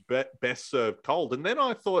dish best served cold. And then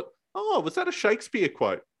I thought, oh, was that a Shakespeare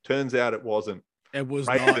quote? Turns out it wasn't. It was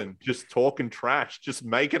Raven not. Just talking trash, just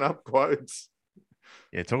making up quotes.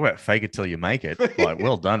 Yeah, talk about fake it till you make it. Like,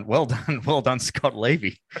 well done, Scott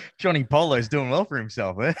Levy. Johnny Polo's doing well for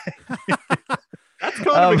himself there. That's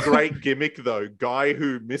kind of a great gimmick, though. Guy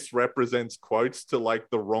who misrepresents quotes to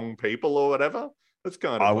like the wrong people or whatever. That's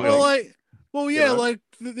kind of like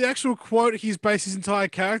the actual quote he's based his entire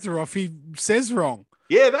character off, he says wrong.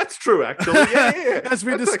 Yeah, that's true, actually. Yeah. As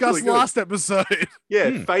we discussed last episode.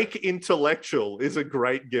 Yeah, fake intellectual is a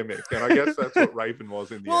great gimmick. And I guess that's what Raven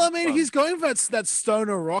was in the end. I mean, he's going for that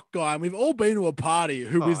stoner rock guy, and we've all been to a party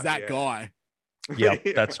who is that guy. Yep,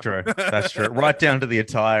 that's true. That's true. Right down to the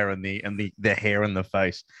attire and the hair and the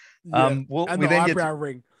face. Yeah. And the eyebrow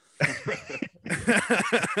ring.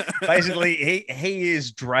 Basically, he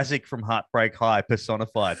is Drazik from Heartbreak High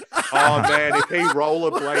personified. Oh man, if he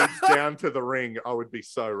rollerblades down to the ring, I would be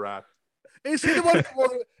so wrapped. Is he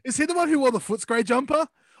the one who wore the Footscray jumper?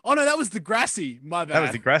 Oh no, that was Degrassi. My bad. That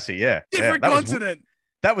was Degrassi, yeah. Different continent.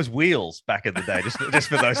 That was Wheels back in the day, just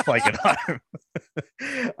for those playing at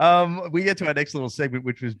home. We get to our next little segment,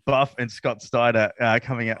 which was Buff and Scott Steiner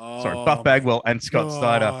coming out. Buff Bagwell and Scott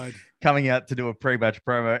Steiner coming out to do a pre-match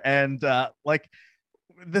promo. And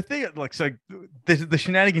the thing, the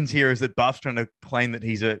shenanigans here is that Buff's trying to claim that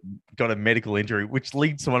he's got a medical injury, which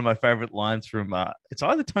leads to one of my favorite lines from it's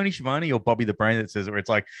either Tony Schiavone or Bobby the Brain that says it, where it's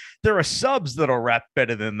like, there are subs that'll rap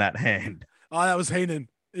better than that hand. Oh, that was Heenan.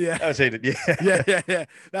 Yeah. That was Heenan, yeah. Yeah.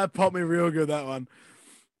 That popped me real good, that one.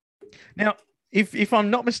 Now, if I'm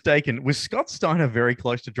not mistaken, was Scott Steiner very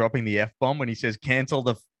close to dropping the F-bomb when he says cancel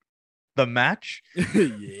the match?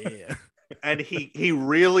 Yeah. And he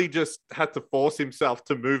really just had to force himself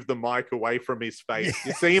to move the mic away from his face. Yes.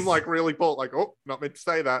 You see him like really pull, like, oh, not meant to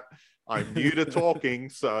say that. I'm new to talking.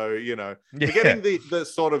 So, you're getting the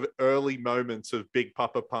sort of early moments of Big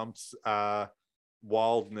Papa Pump's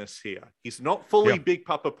wildness here. He's not fully Big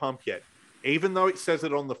Papa Pump yet. Even though it says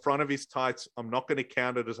it on the front of his tights, I'm not going to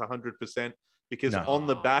count it as 100% because on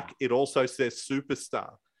the back, it also says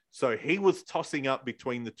Superstar. So he was tossing up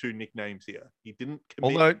between the two nicknames here. He didn't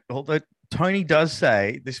commit. Although Tony does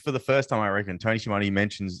say this for the first time, I reckon, Tony Schiavone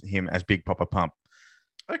mentions him as Big Papa Pump.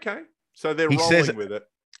 Okay. So they're rolling with it.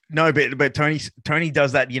 No, but Tony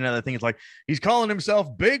does that, the thing is like, he's calling himself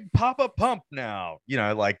Big Papa Pump now.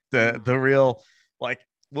 Like the real, like,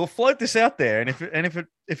 we'll float this out there. And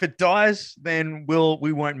if it dies, then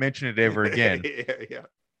we won't mention it ever again. Yeah.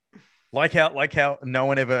 Like how no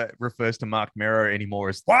one ever refers to Mark Mero anymore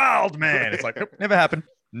as Wild Man. It's like, nope, never happened.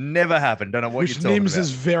 Never happened. Don't know what you're talking about. Nims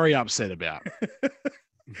is very upset about.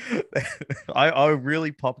 I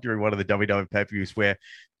really popped during one of the WWF pay-per-views where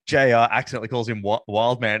JR accidentally calls him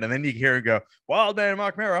Wild Man, and then you hear him go, Wild Man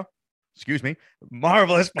Mark Mero. Excuse me,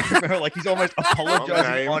 marvelous Mark Mero. Like he's almost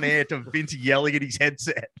apologizing on air to Vince yelling at his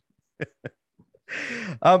headset.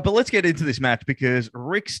 But let's get into this match because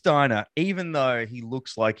Rick Steiner, even though he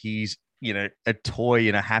looks like he's, a toy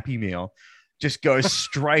in a Happy Meal, just goes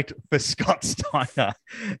straight for Scott Steiner.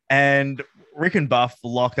 And Rick and Buff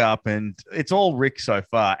lock up, and it's all Rick so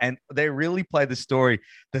far. And they really play the story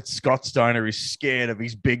that Scott Steiner is scared of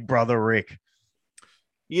his big brother, Rick.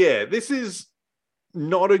 Yeah, this is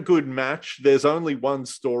not a good match. There's only one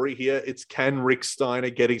story here. It's can Rick Steiner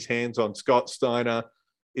get his hands on Scott Steiner?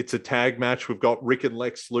 It's a tag match. We've got Rick and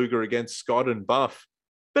Lex Luger against Scott and Buff.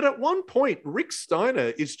 But at one point, Rick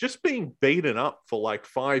Steiner is just being beaten up for like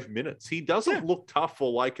 5 minutes. He doesn't look tough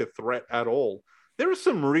or like a threat at all. There are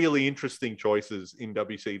some really interesting choices in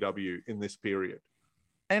WCW in this period.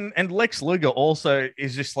 And Lex Luger also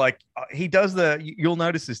is just like, he does you'll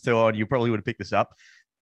notice this too, and you probably would have picked this up.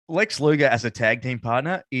 Lex Luger as a tag team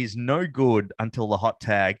partner is no good until the hot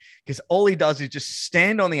tag, because all he does is just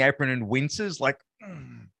stand on the apron and winces like,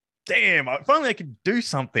 damn, if only I could do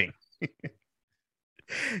something.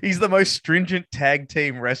 He's the most stringent tag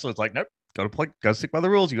team wrestler. It's like, nope, got to stick by the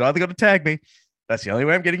rules. You either got to tag me. That's the only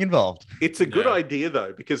way I'm getting involved. It's a good idea,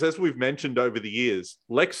 though, because as we've mentioned over the years,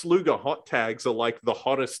 Lex Luger hot tags are like the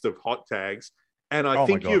hottest of hot tags. And I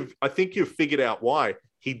think you've figured out why.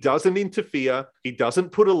 He doesn't interfere. He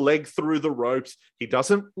doesn't put a leg through the ropes. He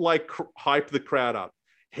doesn't hype the crowd up.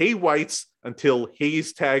 He waits until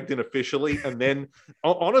he's tagged in officially. And then,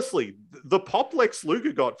 honestly, the pop Lex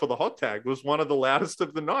Luger got for the hot tag was one of the loudest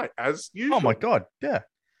of the night, as usual. Oh, my God. Yeah.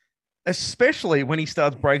 Especially when he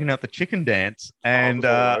starts breaking out the chicken dance. And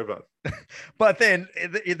but then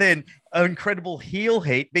an incredible heel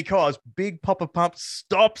heat because Big Papa Pump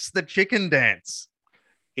stops the chicken dance.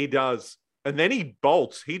 He does. And then he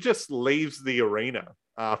bolts. He just leaves the arena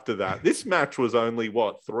after that. This match was only,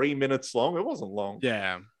 3 minutes long? It wasn't long.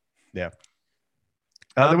 Yeah. Yeah.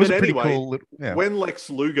 There was a pretty cool... When Lex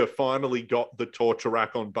Luger finally got the torture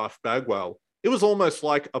rack on Buff Bagwell, it was almost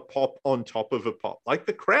like a pop on top of a pop. Like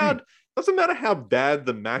the crowd, doesn't matter how bad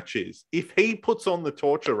the match is. If he puts on the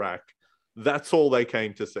torture rack, that's all they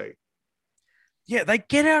came to see. Yeah, they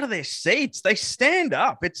get out of their seats. They stand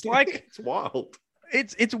up. It's like... It's wild.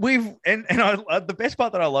 The best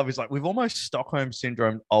part that I love is like we've almost Stockholm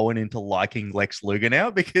syndrome Owen into liking Lex Luger now,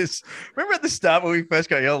 because remember at the start when we first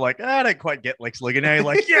got, you're like, I don't quite get Lex Luger now. You're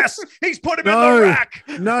like, yes, he's put him in the rack.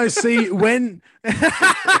 No, see when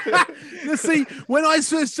when I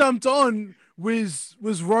first jumped on was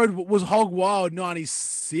Hog Wild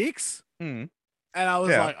 96. And I was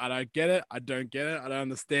like, I don't get it. I don't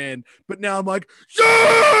understand. But now I'm like,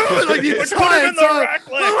 yeah! Like the entire time,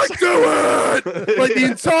 I'm like, do it! Like the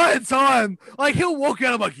entire time. Like he'll walk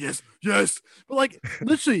out, I'm like, yes. But like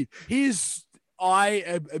literally, I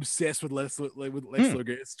am obsessed with Lex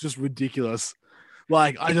Luger. It's just ridiculous.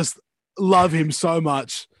 Like I just love him so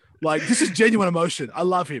much. Like this is genuine emotion. I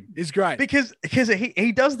love him. He's great because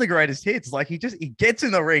he does the greatest hits. Like he gets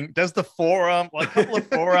in the ring, does the forearm, like a couple of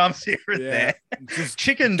forearms here and there, just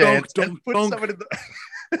chicken dance, and puts someone in the.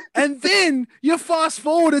 And then you fast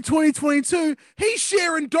forward to 2022. He's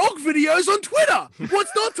sharing dog videos on Twitter.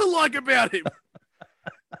 What's not to like about him?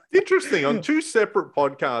 Interesting. On 2 separate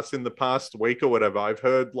podcasts in the past week or whatever, I've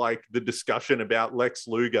heard like the discussion about Lex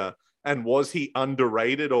Luger. And was he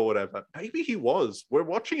underrated or whatever? Maybe he was. We're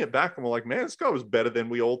watching it back and we're like, man, this guy was better than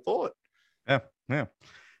we all thought. Yeah.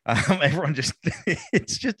 Everyone just,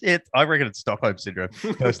 I reckon it's Stockholm syndrome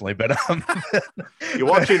personally, but you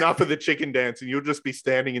watch enough of the chicken dance and you'll just be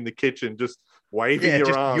standing in the kitchen, just waving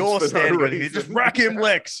your arms. You're standing, just rack him,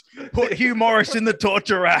 Lex. Put Hugh Morris in the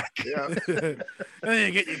torture rack. Yeah. And then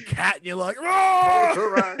you get your cat and you're like, torture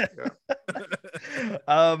rack.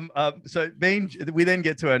 Yeah. So we then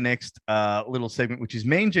get to our next little segment, which is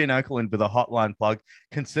Mean Gene Okerlund with a hotline plug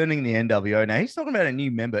concerning the NWO. Now he's talking about a new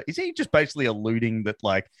member. Is he just basically alluding that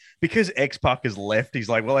like because X-Pac has left, he's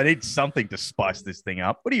like, well, I need something to spice this thing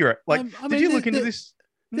up? What do you like? Did you look into this?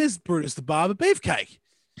 There's Brutus the Barber Beefcake.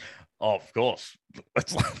 Oh, of course.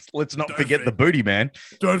 Let's not forget the booty man.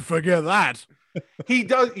 Don't forget that. He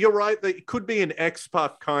does. You're right. That it could be an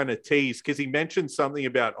X-Pac kind of tease because he mentioned something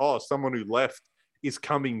about someone who left is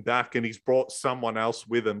coming back and he's brought someone else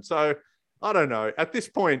with him. So I don't know. At this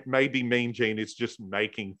point, maybe Mean Gene is just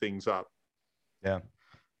making things up. Yeah.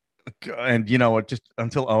 And you know what? Just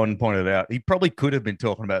until Owen pointed out, he probably could have been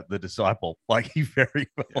talking about the Disciple. Like he very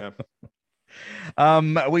well.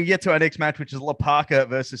 Yeah. We get to our next match, which is La Parka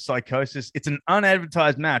versus Psychosis. It's an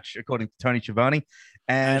unadvertised match, according to Tony Schiavone.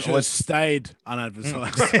 And And should have stayed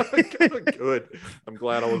unadvertised. Good. I'm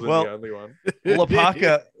glad I wasn't Well- the only one.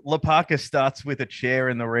 Lapaka starts with a chair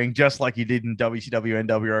in the ring, just like he did in WCW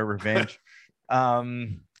NWO Revenge.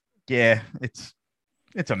 Yeah, it's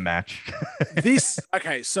a match.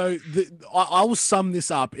 Okay, so I will sum this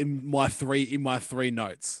up in my three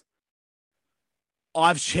notes.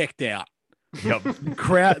 I've checked out. Yep.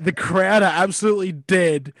 The crowd are absolutely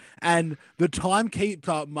dead, and the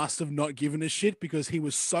timekeeper must have not given a shit because he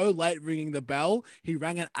was so late ringing the bell. He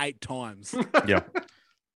rang it 8 times. Yeah.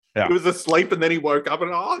 Yeah. He was asleep and then he woke up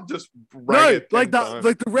and just rang it 10 times.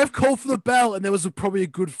 the ref called for the bell, and there was probably a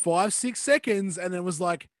good 5-6 seconds, and it was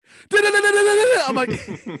like, I'm like,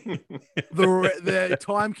 the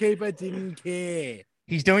timekeeper didn't care.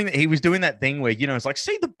 He was doing that thing where, it's like,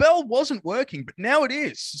 see, the bell wasn't working, but now it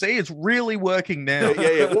is. See, it's really working now.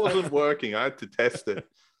 yeah, it wasn't working. I had to test it.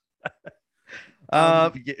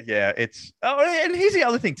 It's and here's the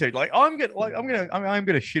other thing too. Like, I'm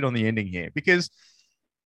gonna shit on the ending here because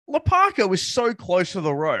Lapaka was so close to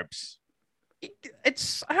the ropes.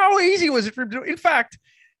 It's how easy was it for him to do? In fact,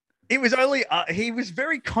 it was only he was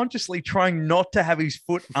very consciously trying not to have his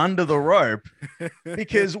foot under the rope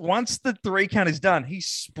because once the 3 count is done, he's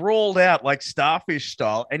sprawled out like starfish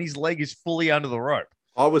style and his leg is fully under the rope.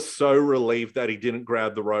 I was so relieved that he didn't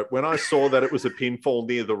grab the rope. When I saw that it was a pinfall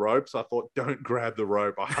near the ropes, I thought, don't grab the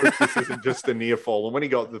rope. I hope this isn't just a near fall. And when he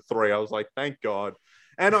got the 3, I was like, thank God.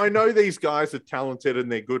 And I know these guys are talented and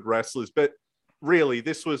they're good wrestlers, but really,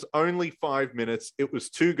 this was only 5 minutes. It was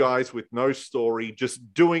 2 guys with no story,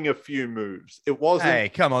 just doing a few moves. It wasn't. Hey,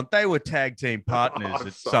 come on. They were tag team partners I'm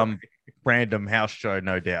at sorry. some random house show,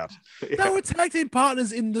 no doubt. They were tag team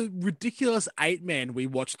partners in the ridiculous 8-man we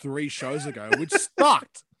watched 3 shows ago, which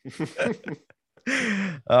sucked.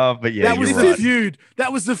 But yeah, That was you're the right. feud.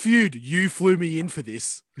 That was the feud. You flew me in for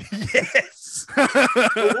this. Yes.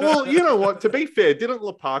 Well, you know what? To be fair, didn't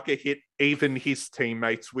Lapaka hit even his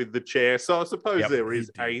teammates with the chair? So I suppose there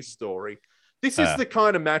is a story. This is the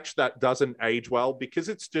kind of match that doesn't age well because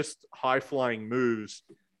it's just high-flying moves.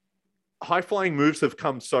 High-flying moves have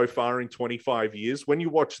come so far in 25 years. When you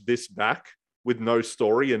watch this back with no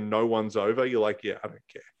story and no one's over, you're like, yeah, I don't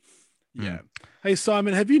care. Yeah. Hey,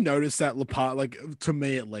 Simon, have you noticed that Lapaka, like to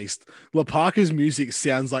me at least, Lapaka's music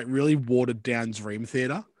sounds like really watered down Dream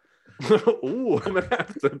Theater? Ooh, I'm going to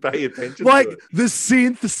have to pay attention Like to it. the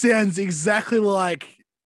synth sounds exactly like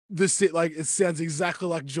it sounds exactly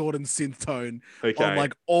like Jordan's synth tone on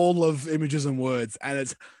like all of Images and Words, and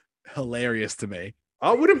it's hilarious to me.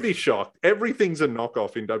 I wouldn't be shocked. Everything's a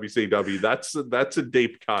knockoff in WCW. That's a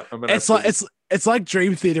deep cut. It's like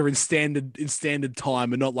Dream Theater in standard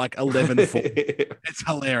time and not like 11:4. It's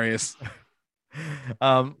hilarious.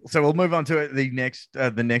 So we'll move on to the next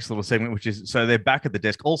little segment, which is so they're back at the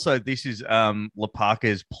desk. Also, this is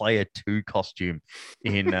Lapaka's Player 2 costume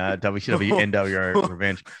in WCW NWO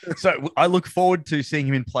Revenge. So I look forward to seeing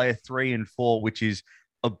him in Player 3 and 4, which is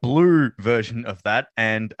a blue version of that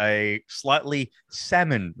and a slightly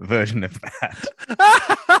salmon version of that.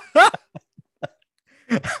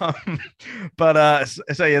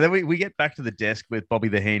 So yeah, then we get back to the desk with Bobby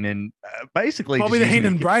the Heenan. Basically, Bobby the just using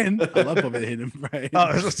Heenan Brain. I love Bobby the Heenan Brain.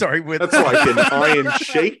 Oh, sorry. That's like an Iron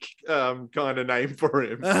Sheik kind of name for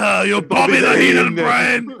him. You're Bobby the Heenan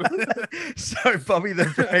Brain. So Bobby the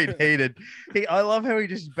Brain Heenan. I love how he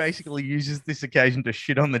just basically uses this occasion to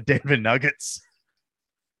shit on the Denver Nuggets.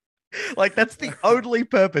 Like that's the only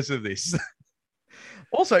purpose of this.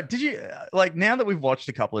 Also, did you like now that we've watched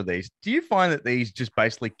a couple of these, do you find that these just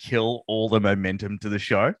basically kill all the momentum to the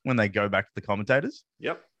show when they go back to the commentators?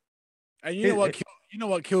 Yep. And you know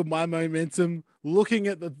what killed my momentum? Looking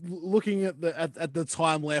at the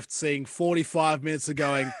time left, seeing 45 minutes of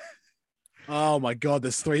going, oh my God,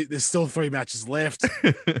 there's still 3 matches left.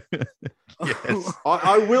 Yes.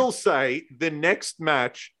 I will say the next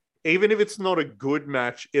match, even if it's not a good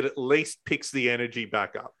match, it at least picks the energy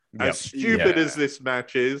back up. Yep. As stupid as this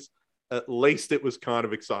match is, at least it was kind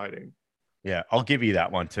of exciting. Yeah, I'll give you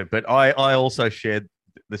that one too. But I also shared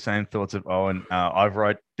the same thoughts of Owen. I've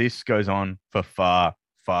wrote this goes on for far,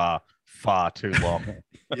 far, far too long.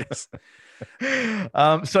 Yes.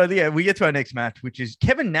 So yeah, we get to our next match, which is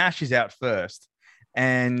Kevin Nash is out first,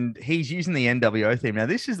 and he's using the NWO theme. Now,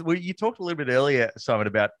 this is where you talked a little bit earlier, Simon,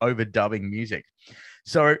 about overdubbing music.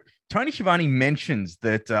 So Tony Schiavone mentions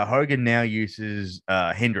that Hogan now uses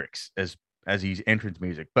Hendrix as his entrance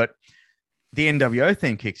music, but the NWO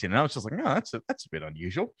theme kicks in, and I was just like, "Oh, that's a bit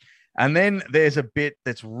unusual." And then there's a bit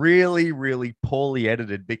that's really, really poorly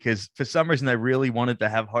edited because for some reason they really wanted to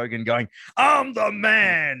have Hogan going, "I'm the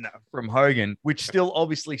man" from Hogan, which still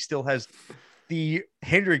obviously still has the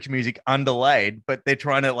Hendrix music underlaid, but they're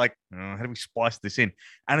trying to like, how do we splice this in?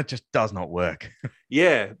 And it just does not work.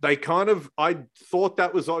 Yeah, they I thought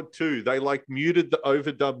that was odd too. They like muted the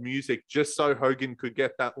overdub music just so Hogan could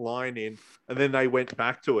get that line in, and then they went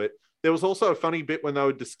back to it. There was also a funny bit when they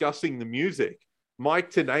were discussing the music. Mike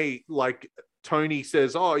Tenay, like Tony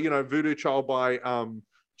says, oh, Voodoo Child by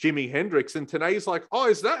Jimi Hendrix. And Tenay's like, oh,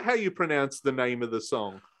 is that how you pronounce the name of the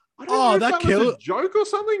song? I don't know if that was a joke or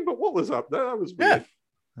something, but what was up there? That was weird.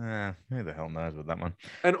 Who the hell knows with that one?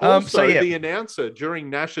 And also the announcer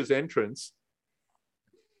during Nash's entrance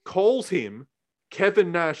calls him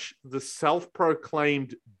Kevin Nash, the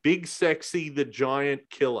self-proclaimed Big Sexy, the Giant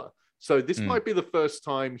Killer. So this might be the first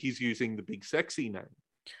time he's using the Big Sexy name.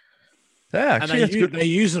 Yeah, actually, they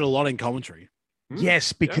use it a lot in commentary.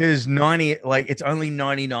 Yes, because 90, like it's only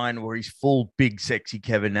 99 where he's full Big Sexy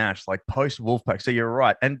Kevin Nash, like post Wolfpack. So you're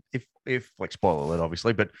right. And if like spoiler alert,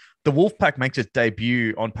 obviously, but the Wolfpack makes its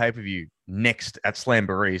debut on pay-per-view next at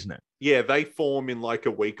Slamboree, isn't it? Yeah, they form in like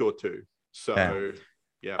a week or two. So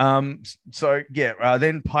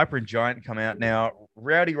then Piper and Giant come out now.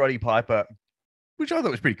 Roddy Piper, which I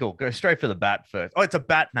thought was pretty cool. Go straight for the bat first. Oh, it's a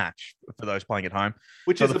bat match for those playing at home.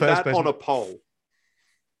 Which is a bat on a pole.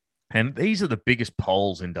 And these are the biggest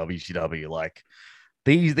poles in WCW. Like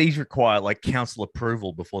these require like council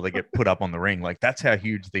approval before they get put up on the ring. Like that's how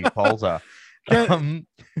huge these poles are.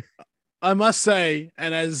 I must say,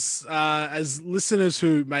 and as listeners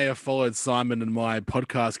who may have followed Simon and my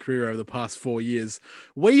podcast career over the past 4 years,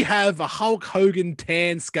 we have a Hulk Hogan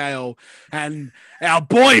tan scale, and our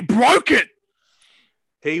boy broke it.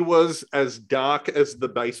 He was as dark as the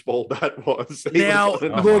baseball bat was. Now,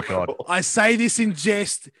 look, I say this in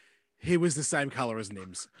jest. He was the same color as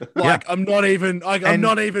Nims. Like I'm not even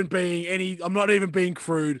being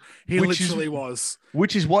crude. He literally was.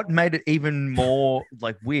 Which is what made it even more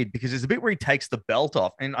like weird, because there's a bit where he takes the belt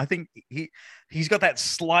off, and I think he's got that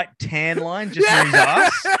slight tan line just near his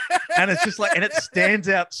ass, and it's just like, and it stands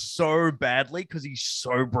out so badly because he's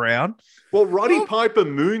so brown. Well, Roddy Piper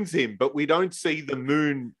moons him, but we don't see the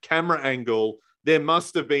moon camera angle. There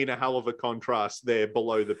must have been a hell of a contrast there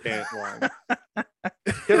below the pant line.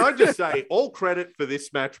 Can I just say, all credit for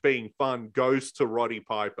this match being fun goes to Roddy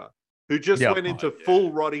Piper, who just went into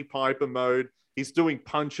full Roddy Piper mode. He's doing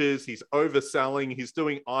punches, he's overselling, he's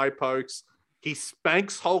doing eye pokes. He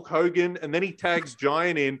spanks Hulk Hogan, and then he tags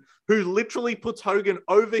Giant in, who literally puts Hogan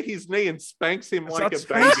over his knee and spanks him like a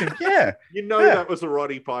baby. Yeah. That was a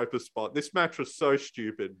Roddy Piper spot. This match was so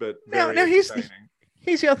stupid, but very entertaining.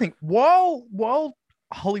 Here's the other thing. While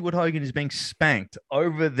Hollywood Hogan is being spanked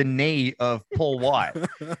over the knee of Paul White,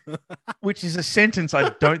 which is a sentence I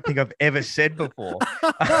don't think I've ever said before,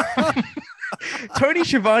 Tony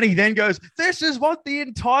Schiavone then goes, "This is what the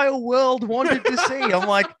entire world wanted to see." I'm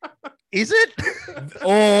like, is it?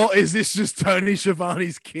 Or is this just Tony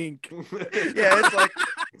Schiavone's kink? Yeah, it's like,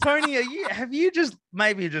 Tony, have you just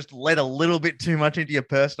maybe just let a little bit too much into your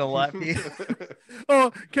personal life here?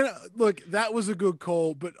 Look, that was a good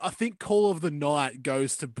call, but I think call of the night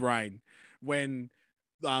goes to Brain when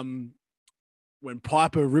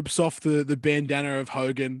Piper rips off the bandana of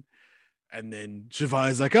Hogan, and then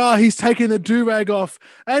Schiavone's like, oh, he's taking the do-rag off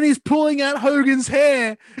and he's pulling out Hogan's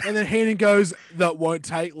hair. And then Heenan goes, that won't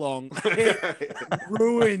take long. It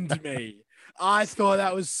ruined me. I thought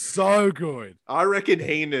that was so good. I reckon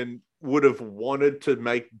Heenan would have wanted to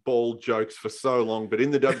make bald jokes for so long, but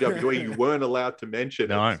in the WWE, you weren't allowed to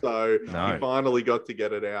mention it. So he finally got to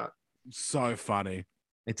get it out. So funny.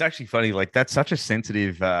 It's actually funny. Like, that's such a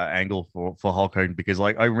sensitive angle for Hulk Hogan, because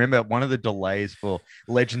like I remember one of the delays for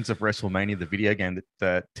Legends of WrestleMania, the video game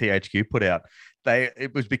that THQ put out,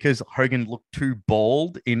 it was because Hogan looked too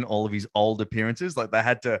bald in all of his old appearances. Like they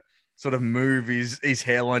had to sort of move his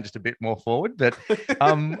hairline just a bit more forward. But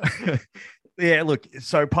yeah, look,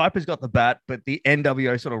 so Piper's got the bat, but the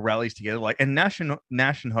NWO sort of rallies together. Like, and Nash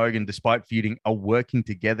and Hogan, despite feuding, are working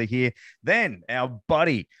together here. Then our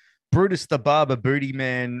buddy Brutus the Barber Booty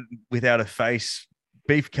Man without a face,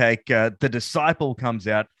 Beefcake, the Disciple comes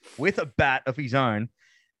out with a bat of his own,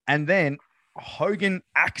 and then Hogan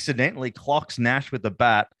accidentally clocks Nash with the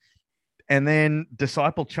bat, and then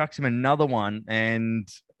Disciple chucks him another one, and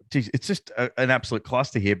geez, it's just an absolute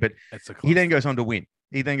cluster here. But he then goes on to win.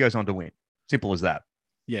 Simple as that.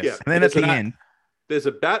 Yes. Yeah. And then at the end, there's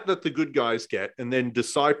a bat that the good guys get, and then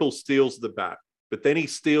Disciple steals the bat. But then he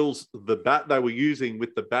steals the bat they were using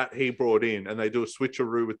with the bat he brought in, and they do a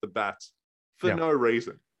switcheroo with the bats for no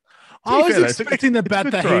reason. I was fair, though, expecting the it's a bat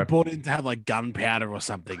good that he throw. bought in to have like gunpowder or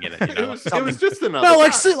something in it. You know, It was just another. no,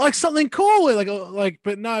 bat. like something cool,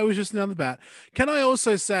 but no, it was just another bat. Can I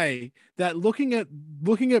also say that looking at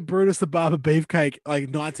Brutus the Barber Beefcake, like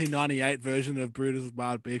 1998 version of Brutus the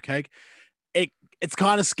Barber Beefcake, it's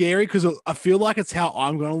kind of scary because I feel like it's how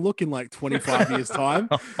I'm going to look in like 25 years time.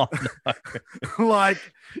 Oh, no. Like,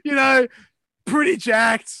 you know, pretty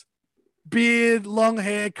jacked, beard, long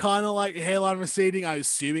hair, kind of like hairline receding. I'm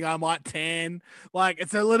assuming I might tan. Like,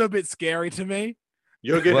 it's a little bit scary to me.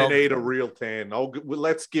 You're going to Well- need a real tan.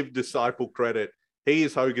 Let's give Disciple credit. He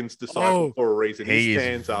is Hogan's disciple for a reason. His he is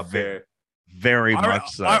tan's up there. Very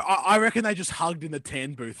much so. I reckon they just hugged in the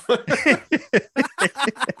tan booth.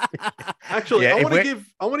 Actually, Yeah, I if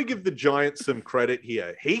want to give the Giants some credit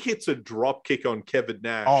here. He hits a drop kick on Kevin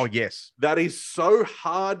Nash. Oh, yes. That is so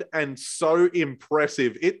hard and so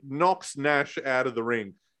impressive. It knocks Nash out of the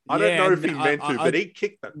ring. I don't know if he meant to, but he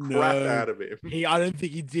kicked the crap out of him. I don't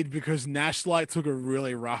think he did because Nash like took a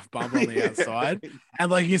really rough bump on the outside,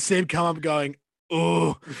 and like you see him come up going,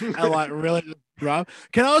 "Oh," and like really rough.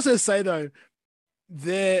 Can I also say though,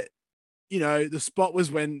 the spot was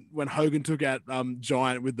when Hogan took out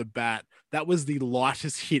Giant with the bat. That was the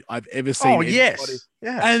lightest hit I've ever seen. Oh, anybody. yes.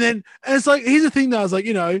 Yeah. And it's like, here's the thing though, I was like,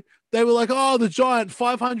 they were like, oh, the Giant,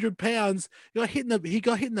 500 pounds. He got hit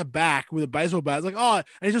in the back with a baseball bat. It's like, oh, and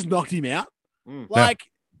he just knocked him out. Like,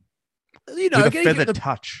 With a getting feather hit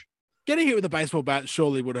touch. getting hit with a baseball bat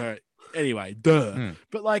surely would hurt. Anyway, duh.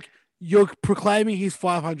 But like, you're proclaiming he's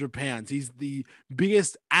 500 pounds. He's the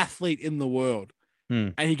biggest athlete in the world.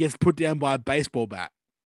 And he gets put down by a baseball bat.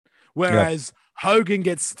 Whereas Hogan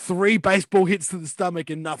gets 3 baseball hits to the stomach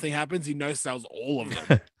and nothing happens. He no-sells all of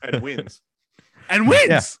them. And wins. And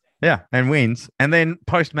wins. Yeah, and wins. And then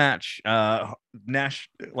post-match, Nash,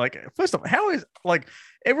 like, first off, how is, like,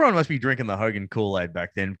 everyone must be drinking the Hogan Kool-Aid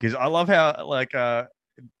back then, because I love how, like,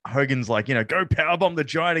 Hogan's like, go powerbomb the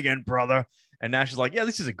Giant again, brother. And Nash is like, yeah,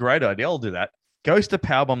 this is a great idea. I'll do that. Goes to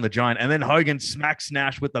powerbomb the Giant, and then Hogan smacks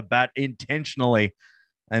Nash with the bat intentionally.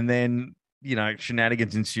 And then,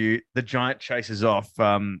 shenanigans ensue. The Giant chases off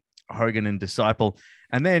Hogan and Disciple.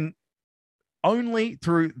 And then only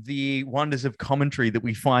through the wonders of commentary that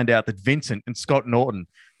we find out that Vincent and Scott Norton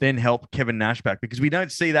then help Kevin Nash back, because we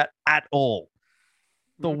don't see that at all.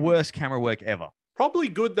 The worst camera work ever. Probably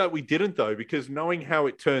good that we didn't, though, because knowing how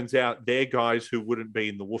it turns out, they're guys who wouldn't be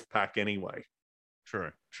in the Wolfpack anyway.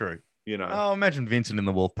 True. Oh, imagine Vincent in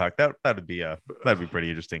the Wolfpack. That'd be pretty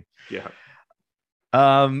interesting. Yeah.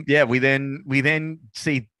 We then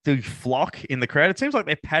see the Flock in the crowd. It seems like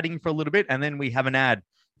they're padding for a little bit, and then we have an ad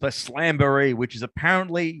for Slamboree, which is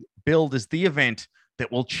apparently billed as the event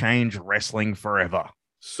that will change wrestling forever.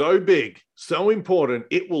 So big, so important,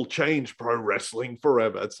 it will change pro wrestling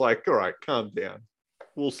forever. It's like, all right, calm down.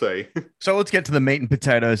 We'll see. So let's get to the meat and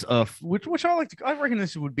potatoes of which I reckon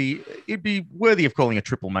it'd be worthy of calling a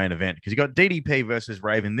triple main event, because you got DDP versus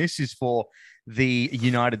Raven. This is for the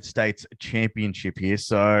United States Championship here.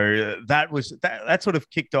 So that sort of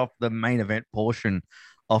kicked off the main event portion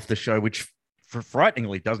of the show, which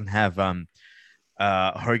frighteningly doesn't have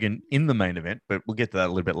Hogan in the main event, but we'll get to that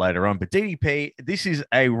a little bit later on. But DDP, this is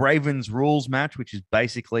a Ravens rules match, which is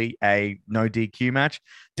basically a no DQ match.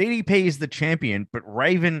 DDP is the champion, but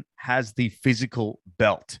Raven has the physical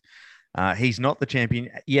belt. He's not the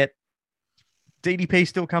champion yet. DDP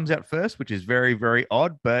still comes out first, which is very, very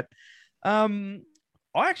odd. But I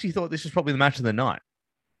actually thought this was probably the match of the night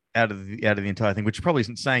out of the entire thing, which probably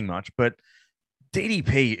isn't saying much. But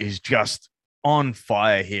DDP is just on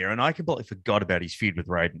fire here, and I completely forgot about his feud with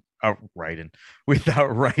Raven here.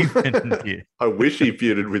 I wish he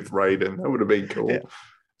feuded with Raiden. That would have been cool.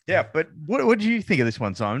 Yeah, but what did you think of this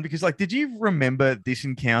one, Simon? Because, like, did you remember this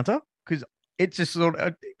encounter? Because it just sort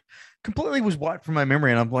of completely was wiped from my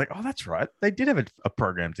memory, and I'm like, oh, that's right. They did have a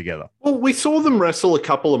program together. Well, we saw them wrestle a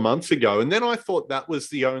couple of months ago, and then I thought that was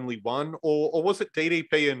the only one, or was it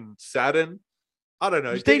DDP and Saturn? I don't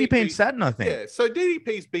know. It was DDP and Saturn, I think. Yeah, so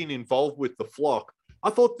DDP's been involved with the Flock.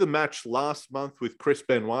 I thought the match last month with Chris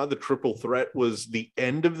Benoit, the triple threat, was the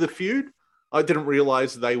end of the feud. I didn't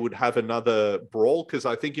realize they would have another brawl, because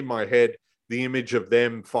I think in my head, the image of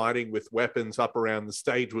them fighting with weapons up around the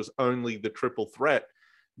stage was only the triple threat.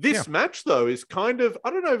 This match, though, is kind of,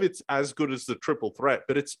 I don't know if it's as good as the triple threat,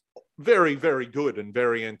 but it's very, very good and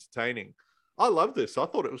very entertaining. I love this. I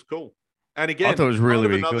thought it was cool. And again, I thought it was really, kind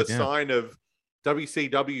of really another good, sign of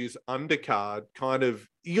WCW's undercard. Kind of,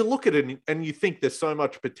 you look at it and you think there's so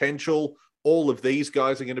much potential. All of these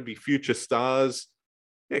guys are going to be future stars.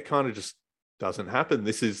 It kind of just doesn't happen.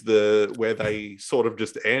 This is where they sort of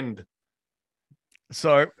just end.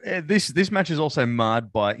 So this match is also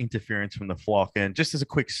marred by interference from the Flock. And just as a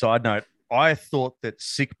quick side note, I thought that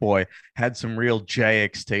Sick Boy had some real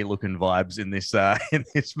JXT looking vibes in this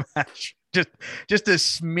match. Just a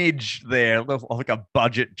smidge there, like a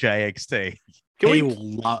budget JXT. He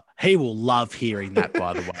will love hearing that,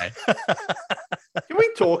 by the way. Can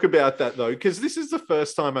we talk about that though? Because this is the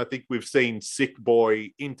first time I think we've seen Sick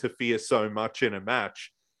Boy interfere so much in a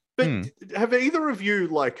match. But have either of you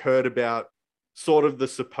heard about sort of the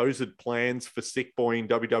supposed plans for Sick Boy in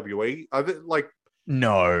WWE?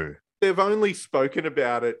 No. They've only spoken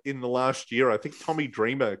about it in the last year. I think Tommy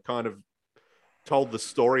Dreamer kind of told the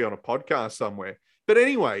story on a podcast somewhere. But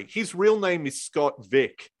anyway, his real name is Scott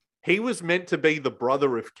Vick. He was meant to be the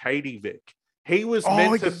brother of Katie Vick. He was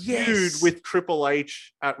meant to feud with Triple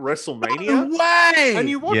H at WrestleMania. No way! And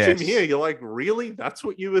you watch him here, you're like, really? That's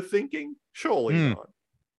what you were thinking? Surely not.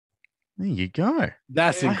 There you go.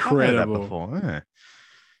 That's incredible.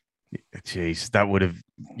 Jeez, that would have,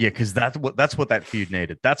 because that's what that feud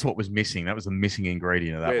needed. That's what was missing. That was the missing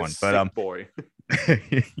ingredient of that one. But Boy.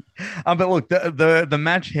 But look, the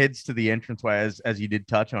match heads to the entranceway as you did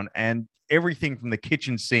touch on, and everything from the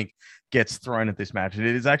kitchen sink gets thrown at this match, and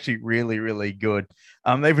it is actually really, really good.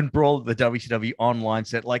 They even brawled the WCW online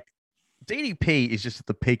set. DDP is just at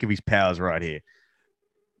the peak of his powers right here.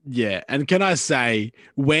 Yeah, and can I say,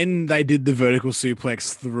 when they did the vertical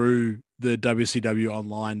suplex through the WCW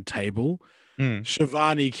online table,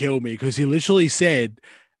 Shivani killed me because he literally said,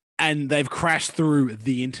 and they've crashed through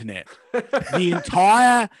the internet. The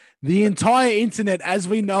entire internet as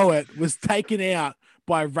we know it was taken out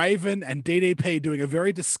by Raven and DDP doing a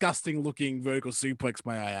very disgusting looking vertical suplex,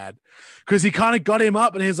 may I add, because he kind of got him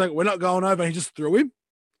up and he's like, we're not going over. And he just threw him.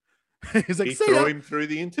 He's like, he threw him through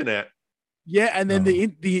the internet. Yeah, and then the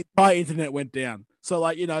entire internet went down. So,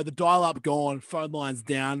 the dial-up gone, phone lines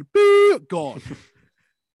down, boo, gone.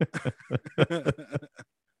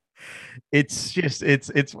 It's I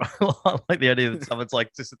like the idea that someone's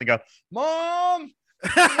just sitting there go, Mom!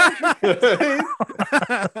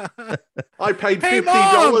 I paid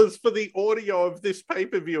 $50 for the audio of this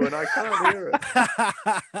pay-per-view and I can't hear it.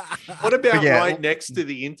 What about right next to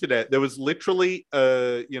the internet? There was literally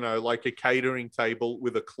a catering table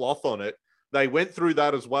with a cloth on it. They went through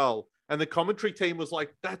that as well. And the commentary team was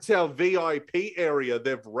like, that's our VIP area.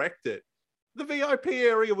 They've wrecked it. The VIP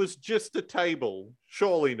area was just a table.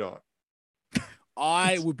 Surely not.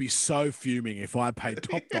 I would be so fuming if I paid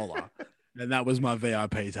top dollar and that was my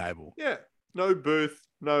VIP table. Yeah. No booth.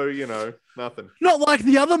 No, nothing. Not like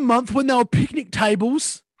the other month when they were picnic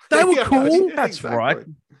tables. They were cool. Yeah, that's exactly right.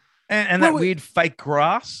 And that weird fake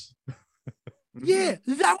grass. Yeah,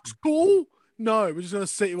 that was cool. No, we're just going to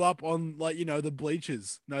set you up on the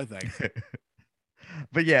bleachers. No thanks.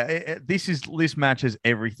 But yeah, this match has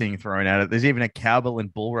everything thrown at it. There's even a cowbell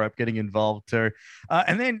and bull rope getting involved too.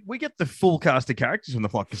 And then we get the full cast of characters from the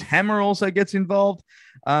Flock because Hammer also gets involved.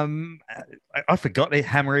 I forgot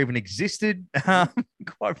Hammer even existed,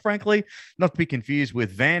 quite frankly. Not to be confused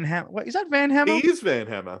with Van Hammer. Wait, is that Van Hammer? He is Van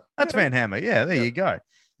Hammer. That's Van Hammer. Yeah, there you go.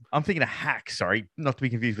 I'm thinking of Hack. Sorry, not to be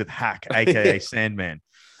confused with Hack, a.k.a. Sandman.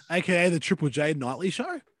 A.k.a. the Triple J Nightly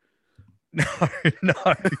Show? No.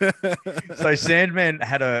 So Sandman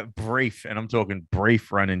had a brief, and I'm talking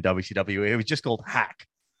brief run in WCW. It was just called Hack.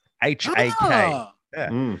 H-A-K.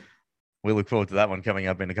 Yeah. We look forward to that one coming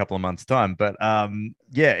up in a couple of months' time. But and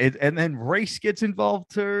then Reese gets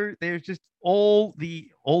involved too. There's just all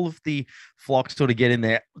of the Flocks sort of get in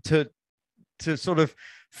there to sort of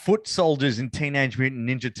foot soldiers in Teenage Mutant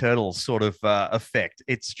Ninja Turtles sort of effect.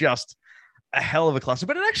 It's just a hell of a cluster,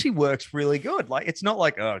 but it actually works really good. It's not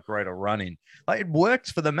great a run in. It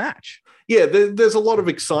works for the match. Yeah, there's a lot of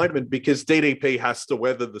excitement because DDP has to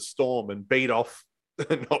weather the storm and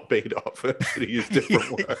not beat off. He use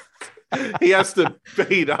different words. He has to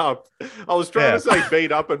beat up. I was trying to say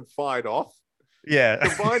beat up and fight off. Yeah.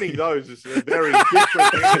 Combining those is a very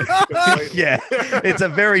different thing. Yeah. It's a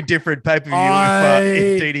very different pay-per-view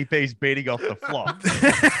if DDP's beating off the Flock.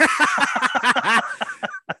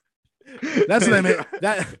 That's what I meant.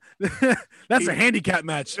 That's a handicap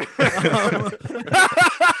match.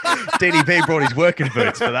 DDP brought his working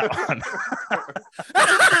boots for that one.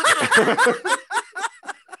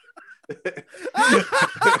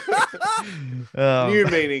 New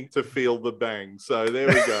meaning to feel the bang. So there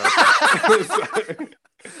we go.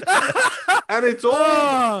 And it's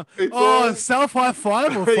all self high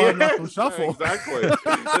five or five knuckle shuffle. Exactly.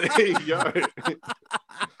 There you go.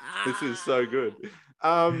 This is so good.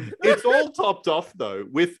 It's all topped off though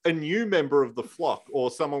with a new member of the Flock or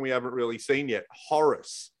someone we haven't really seen yet,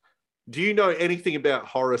 Horace. Do you know anything about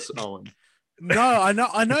Horace, Owen? No,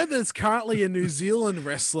 I know there's currently a New Zealand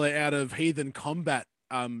wrestler out of Heathen Combat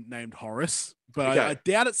named Horace, but Okay. I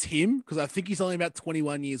doubt it's him because I think he's only about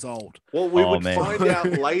 21 years old. Well, we Oh, would man. find out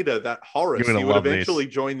later that Horace, You're he gonna would love this. eventually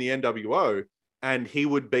join the NWO, and he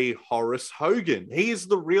would be Horace Hogan. He is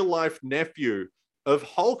the real life nephew of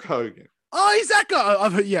Hulk Hogan. Oh, he's that guy.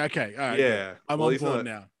 I've heard, yeah, okay. All right, Yeah. I'm Well, on he's board not-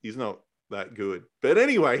 now. He's not that good. But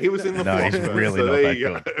anyway, he was in the No, he's Floss, really so not there that you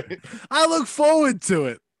go. I look forward to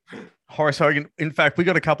it. Horace Hogan. In fact, we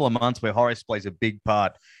got a couple of months where Horace plays a big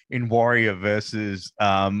part in Warrior versus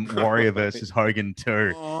Hogan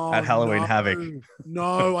 2 Oh, at Halloween no. Havoc.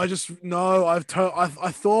 No, I just no. I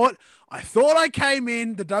thought I came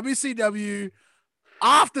in the WCW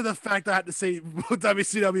after the fact I had to see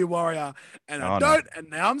WCW Warrior, and I Oh, no. don't, and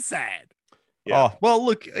now I'm sad. Yeah. Oh, well,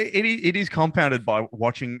 look, it is compounded by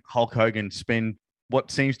watching Hulk Hogan spend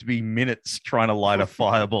what seems to be minutes trying to light a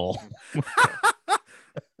fireball.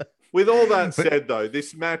 With all that said, though,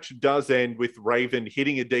 this match does end with Raven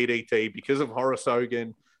hitting a DDT because of Horace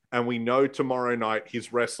Hogan. And we know tomorrow night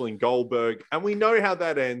he's wrestling Goldberg. And we know how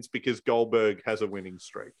that ends because Goldberg has a winning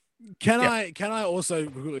streak. Can I also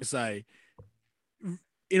quickly say,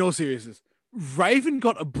 in all seriousness, Raven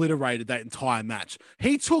got obliterated that entire match.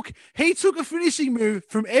 He took a finishing move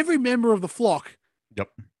from every member of the flock. Yep.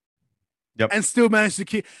 And still managed to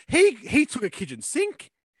kill. He took a kitchen sink.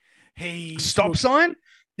 Stop sign?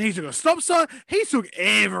 He took a stop sign. He took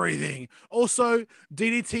everything. Also,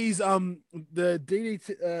 DDT's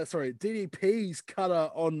DDP's cutter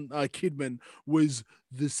on Kidman was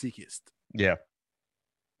the sickest. Yeah.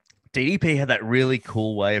 DDP had that really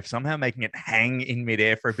cool way of somehow making it hang in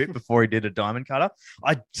midair for a bit before he did a diamond cutter.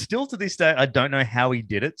 I still to this day, I don't know how he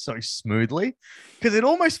did it so smoothly because it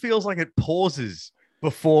almost feels like it pauses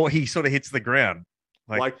before he sort of hits the ground.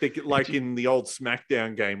 Like in the old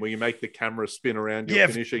SmackDown game where you make the camera spin around your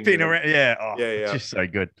finishing. Spin around. Yeah. Oh, yeah. It's just so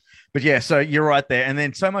good. But yeah, so you're right there. And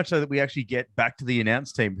then so much so that we actually get back to the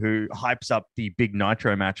announce team who hypes up the big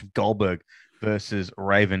Nitro match of Goldberg versus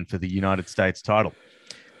Raven for the United States title.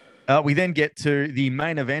 We then get to the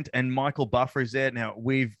main event, and Michael Buffer is there. Now,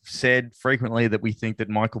 we've said frequently that we think that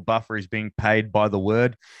Michael Buffer is being paid by the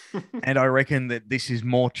word, and I reckon that this is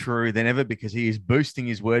more true than ever because he is boosting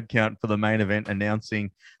his word count for the main event,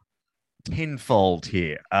 announcing tenfold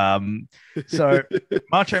here. So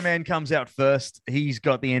Macho Man comes out first. He's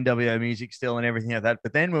got the NWO music still and everything like that.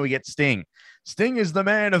 But then when we get Sting is the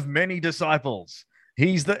man of many disciples.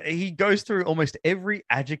 He goes through almost every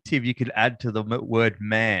adjective you could add to the word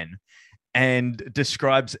man and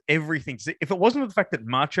describes everything. So if it wasn't for the fact that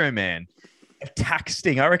Macho Man attacked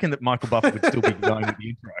Sting, I reckon that Michael Buffer would still be going with the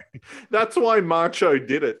intro. That's why Macho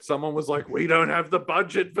did it. Someone was like, we don't have the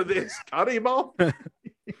budget for this. Cut him off.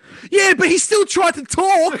 Yeah, but he still tried to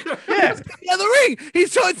talk. Yeah. In the ring. He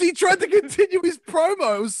tried to continue his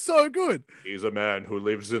promo. It was so good. He's a man who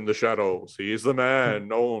lives in the shadows. He is the man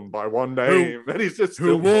known by one name. And he's just Who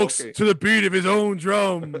still walks talking. to the beat of his own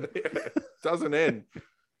drum. Yeah, doesn't end.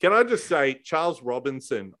 Can I just say, Charles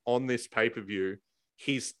Robinson on this pay-per-view,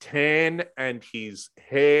 his tan and his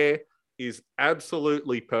hair is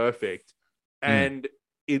absolutely perfect. And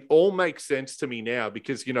it all makes sense to me now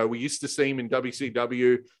because, you know, we used to see him in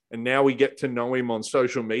WCW and now we get to know him on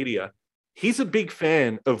social media. He's a big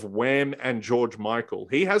fan of Wham and George Michael.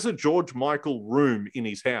 He has a George Michael room in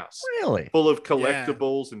his house. Really? Full of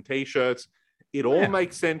collectibles and t-shirts. It all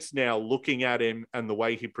makes sense now looking at him and the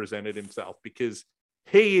way he presented himself because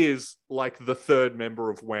he is like the third member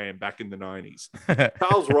of Wham back in the 90s.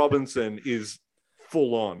 Charles Robinson is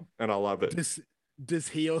full on and I love it. Does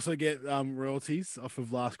he also get royalties off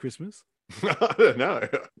of Last Christmas? I don't know.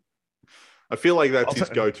 I feel like that's his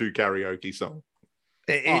go-to karaoke song.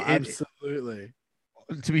 Absolutely.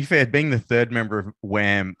 To be fair, being the third member of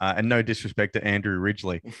Wham, and no disrespect to Andrew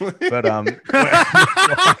Ridgely, but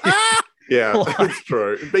yeah, that's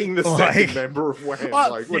true. Being the second member of Wham,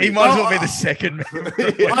 he might as well be the second member.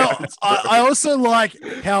 I also like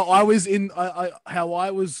how I was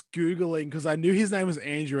Googling because I knew his name was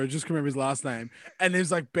Andrew. I just couldn't remember his last name, and it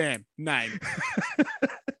was like, bam, name.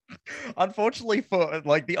 Unfortunately, for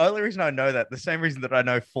like the only reason I know that, the same reason that I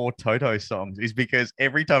know 4 Toto songs is because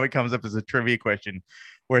every time it comes up as a trivia question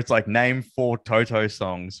where it's like name 4 Toto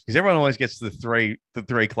songs, because everyone always gets the three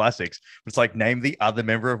classics, but it's like name the other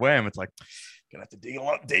member of Wham. It's like gonna have to dig a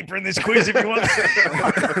lot deeper in this quiz if you want.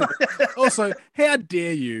 Also, how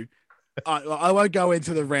dare you? I won't go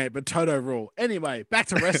into the rant, but Toto rule. Anyway, back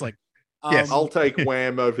to wrestling. Yes, I'll take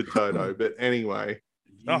Wham over Toto, but anyway.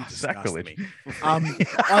 Sacrilege.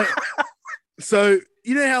 So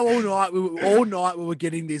you know how all night we were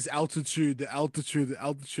getting this altitude.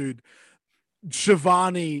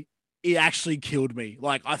 Shivani it actually killed me.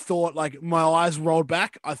 Like I thought, like my eyes rolled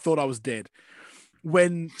back. I thought I was dead.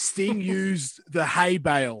 When Sting used the hay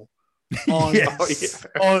bale on,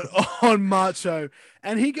 on Macho,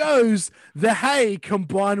 and he goes, the hay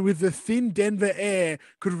combined with the thin Denver air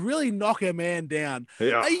could really knock a man down.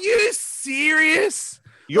 Yeah. Are you serious?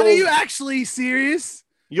 Are you actually serious?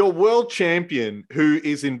 Your world champion, who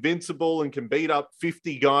is invincible and can beat up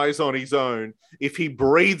 50 guys on his own, if he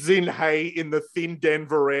breathes in hay in the thin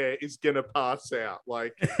Denver air, is going to pass out.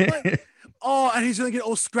 Like, oh, and he's going to get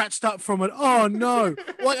all scratched up from it. Oh, no.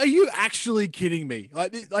 Like, are you actually kidding me?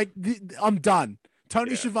 I'm done.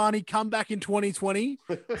 Tony Schiavone, come back in 2020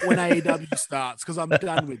 when AEW starts, because I'm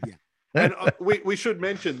done with you. And we should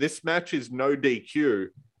mention this match is no DQ.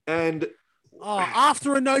 And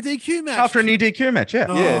after a no DQ match. After a new DQ match,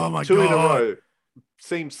 yeah. Yeah, oh my two God. in a row.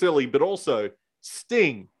 Seems silly, but also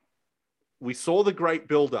Sting. We saw the great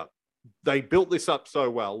build-up. They built this up so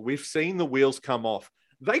well. We've seen the wheels come off.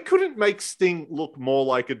 They couldn't make Sting look more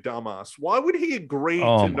like a dumbass. Why would he agree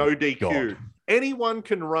to no DQ? God. Anyone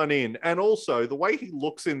can run in. And also, the way he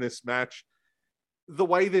looks in this match, the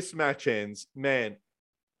way this match ends, man,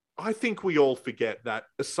 I think we all forget that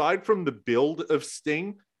aside from the build of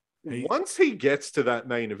Sting, once he gets to that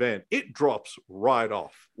main event, it drops right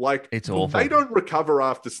off. Like, it's awful. They don't recover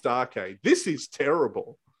after Starrcade. This is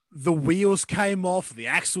terrible. The wheels came off, the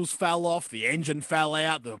axles fell off, the engine fell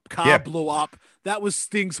out, the car blew up. That was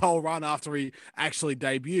Sting's whole run after he actually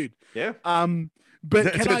debuted. Yeah.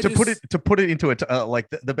 But to put it into it, like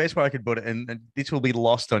the best way I could put it, and this will be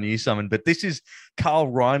lost on you, Simon, but this is Carl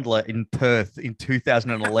Reindler in Perth in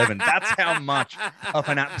 2011. That's how much of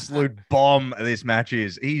an absolute bomb this match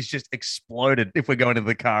is. He's just exploded. If we're going to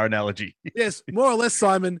the car analogy, yes, more or less,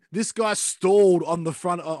 Simon. This guy stalled on the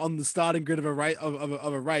front on the starting grid of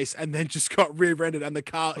a race, and then just got rear-ended, and the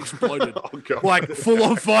car exploded like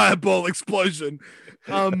full-on fireball explosion.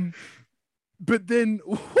 But then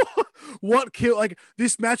what killed, like,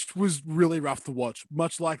 this match was really rough to watch,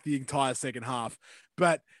 much like the entire second half.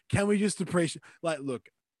 But can we just appreciate, like, look,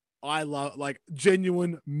 I love, like,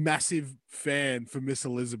 genuine massive fan for Miss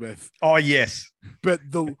Elizabeth. Oh, yes. But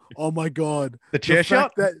oh my God. The chair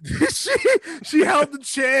shot? That she held the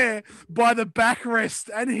chair by the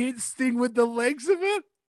backrest and hit Sting with the legs of it.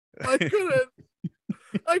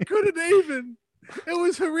 I couldn't even. It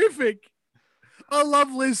was horrific. I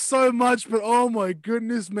love Liz so much, but oh my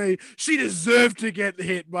goodness me, she deserved to get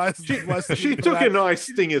hit by she took a nice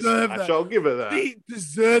stinger splash. I'll give her that. She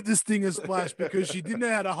deserved the stinger splash because she didn't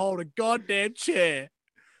know how to hold a goddamn chair.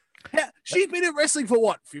 She's been in wrestling for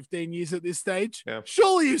what, 15 years at this stage? Yeah.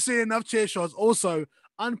 Surely you've seen enough chair shots. Also,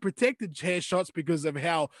 unprotected chair shots because of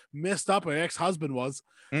how messed up her ex-husband was.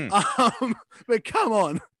 But come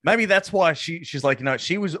on. Maybe that's why she's like,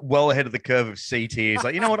 she was well ahead of the curve of CT. It's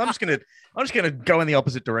like, you know what? I'm just gonna go in the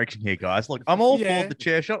opposite direction here, guys. Look, I'm all for the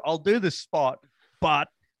chair shot. I'll do the spot, but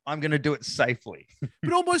I'm gonna do it safely.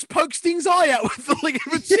 But almost poke Sting's eye out with the leg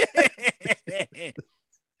of a chair.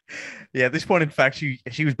 Yeah, at this point, in fact,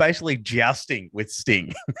 she was basically jousting with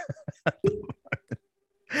Sting.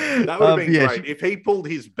 That would have been great if he pulled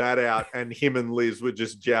his bat out and him and Liz were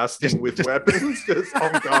just jousting with weapons. Just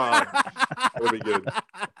on guard. That would be good.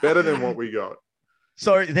 Better than what we got.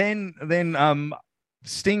 So then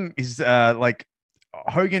Sting is like,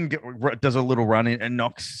 Hogan does a little run in and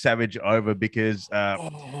knocks Savage over because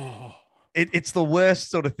it's the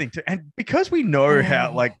worst sort of thing and because we know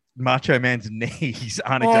how like Macho Man's knees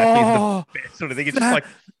aren't exactly the best sort of thing. It's just like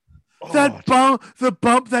the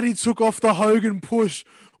bump that he took off the Hogan push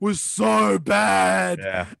was so bad.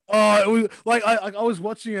 Yeah. Oh, it was like I was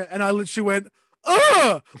watching it and I literally went,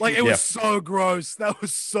 "Ugh!" Like it was so gross. That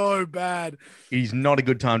was so bad. He's not a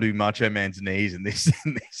good time to be Macho Man's knees in this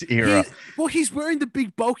era. He's wearing the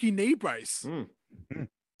big bulky knee brace.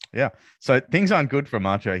 Yeah. So things aren't good for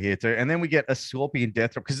Macho here too. And then we get a Scorpion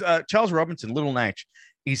Death Drop because Charles Robinson, Little Nate,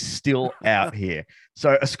 is still out here.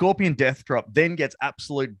 So a Scorpion Death Drop then gets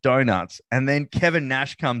absolute donuts. And then Kevin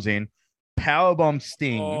Nash comes in, powerbomb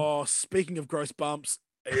Sting. Oh, speaking of gross bumps.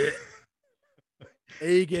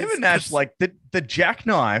 Kevin Nash, like the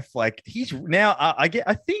jackknife, like he's now, I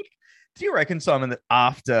think, do you reckon, Simon, that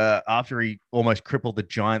after he almost crippled the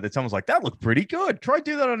Giant, that someone's like, that looked pretty good. Try to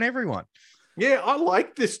do that on everyone. Yeah, I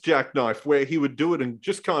like this jackknife where he would do it and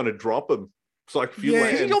just kind of drop him. It's like, if you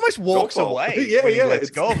land, he almost walks away. Let's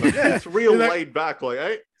go. Yeah, it's real laid back. Like,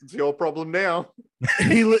 hey, it's your problem now.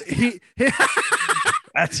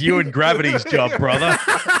 That's you and Gravity's job, brother.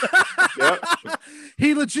 Yep.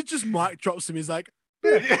 He legit just mic drops him. He's like,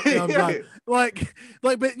 I'm done. Like,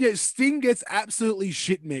 but yeah, Sting gets absolutely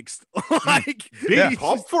shit mixed. Like, Big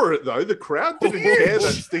pop for it though. The crowd didn't care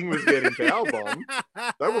that Sting was getting powerbombed.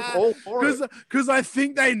 They were all for it. Because I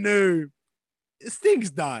think they knew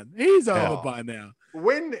Sting's done. He's over by now.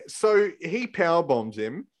 So he powerbombs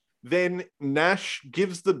him, then Nash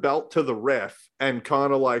gives the belt to the ref and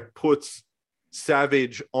kind of like puts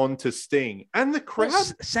Savage onto Sting, and the crowd.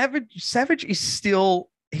 Savage is still.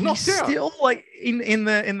 He's still like in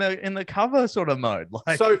the cover sort of mode.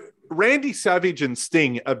 Like, so Randy Savage and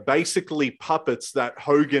Sting are basically puppets that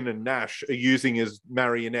Hogan and Nash are using as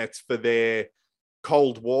marionettes for their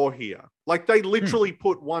Cold War here. Like they literally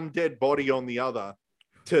put one dead body on the other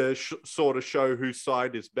to sort of show whose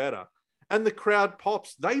side is better. And the crowd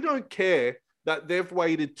pops. They don't care that they've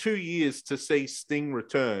waited 2 years to see Sting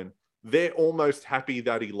return. They're almost happy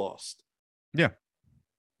that he lost. Yeah.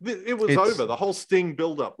 It was over. The whole Sting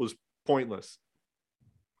buildup was pointless.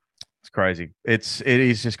 It's crazy. It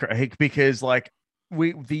is just crazy because like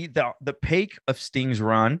the peak of Sting's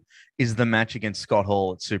run is the match against Scott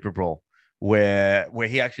Hall at Super Brawl, where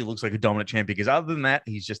he actually looks like a dominant champion. Because other than that,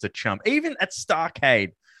 he's just a chump. Even at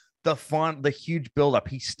Starrcade, the huge buildup,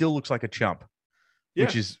 he still looks like a chump,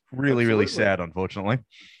 which is really really sad, unfortunately.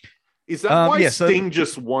 Is that why Sting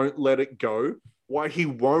just won't let it go? Why he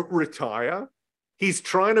won't retire? He's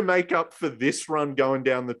trying to make up for this run going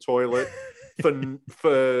down the toilet, for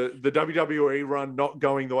the WWE run not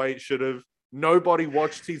going the way it should have. Nobody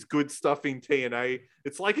watched his good stuff in TNA.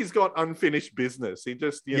 It's like he's got unfinished business. He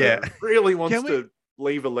just, really wants to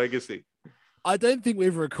leave a legacy. I don't think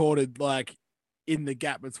we've recorded like in the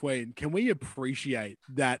gap between. Can we appreciate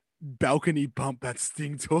that balcony bump that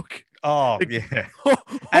Sting took? Oh, yeah.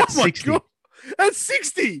 At 60. At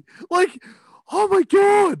 60. Like, oh my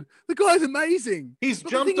God, the guy's amazing. He's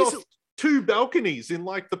jumped off 2 balconies in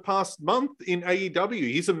like the past month in AEW.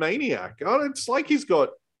 He's a maniac. It's like he's got,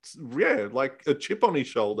 like a chip on his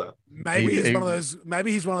shoulder. Maybe he's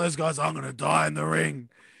one of those guys. I'm going to die in the ring.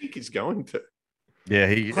 I think he's going to. Yeah,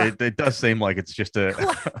 it does seem like it's just a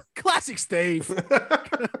classic Steve.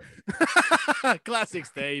 Classic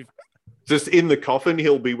Steve. Just in the coffin,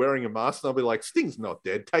 he'll be wearing a mask, and I'll be like, Sting's not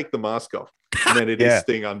dead. Take the mask off. And then it is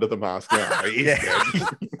Sting under the mask. No, he's dead.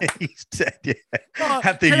 He's dead, yeah.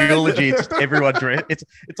 At the eulogy, it's just everyone dressed. It's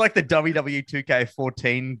like the WWE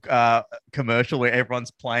 2K14 commercial where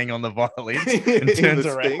everyone's playing on the violins and turns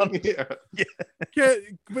around. Yeah,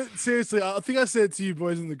 but seriously, I think I said to you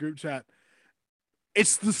boys in the group chat,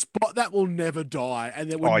 it's the spot that will never die.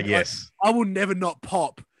 And then I will never not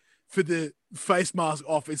pop for the face mask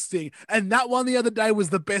off its Sting. And that one the other day was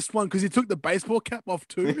the best one because he took the baseball cap off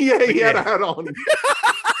too. Yeah, he had a hat on.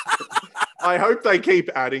 I hope they keep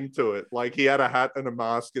adding to it. Like he had a hat and a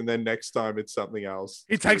mask, and then next time it's something else.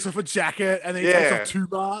 He takes off a jacket and then he takes off 2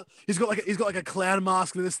 masks. He's got like a clown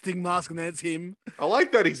mask and then a Sting mask, and then it's him. I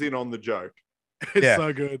like that he's in on the joke. It's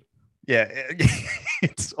so good. Yeah,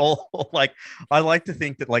 it's all like, I like to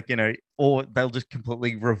think that like, or they'll just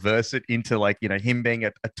completely reverse it into like, him being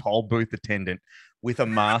a toll booth attendant with a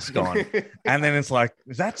mask on. And then it's like,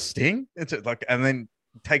 is that Sting? It's like, and then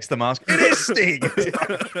takes the mask. It is Sting.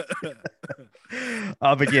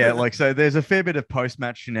 But yeah, like, so there's a fair bit of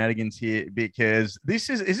post-match shenanigans here because is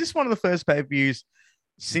this one of the first pay-per-views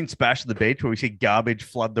since Bash at the Beach where we see garbage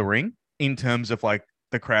flood the ring in terms of like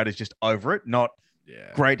the crowd is just over it, not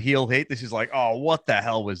great heel heat. This is like, oh, what the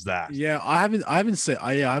hell was that? Yeah, I haven't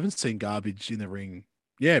seen garbage in the ring.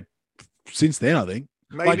 Yeah, since then I think.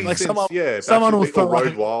 Maybe like since, someone will throw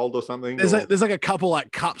Road Wild or something. There's like a couple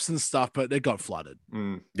like cups and stuff, but they got flooded.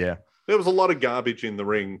 Yeah, there was a lot of garbage in the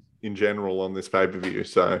ring in general on this pay-per-view.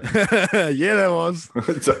 So yeah, there was.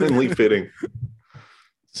 It's only fitting.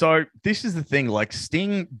 So this is the thing. Like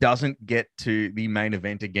Sting doesn't get to the main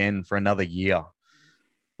event again for another year.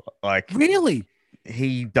 Like really.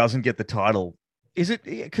 He doesn't get the title. Is it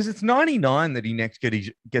because it's 99 that he next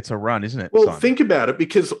gets a run, isn't it? Well, Simon? think about it,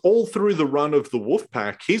 because all through the run of the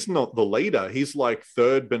Wolfpack, he's not the leader. He's like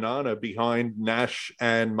third banana behind Nash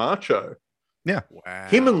and Macho. Yeah. Wow.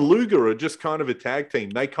 Him and Luger are just kind of a tag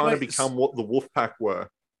team. They kind of become what the Wolfpack were.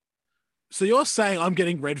 So you're saying I'm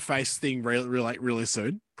getting red face Sting really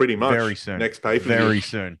soon? Pretty much. Very soon. Next pay-per-view. Very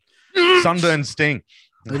soon. Sunburn Sting.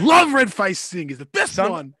 I love red face Sting. Is the best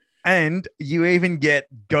one. And you even get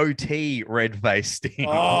goatee red face Sting.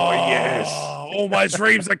 Oh, yes. All my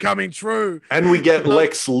dreams are coming true. And we get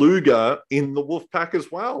Lex Luger in the Wolfpack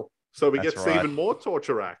as well. So we get even more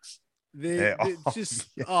torture acts. Now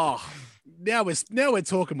we're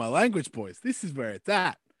talking my language, boys. This is where it's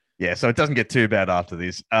at. Yeah, so it doesn't get too bad after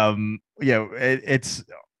this. It's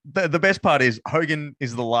the best part is Hogan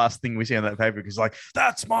is the last thing we see on that paper because like,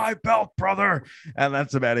 that's my belt, brother. And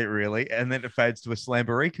that's about it, really. And then it fades to a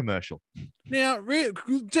Slamboree commercial. Now,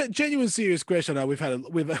 genuine serious question. I know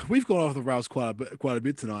we've gone off the rails quite a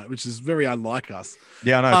bit tonight, which is very unlike us.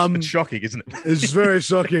 Yeah, I know. It's shocking, isn't it? It's very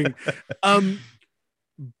shocking.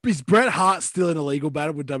 Is Bret Hart still in a legal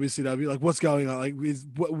battle with WCW? Like, what's going on? Like,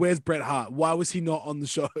 where's Bret Hart? Why was he not on the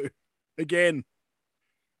show again?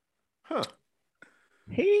 Huh.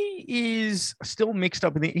 He is still mixed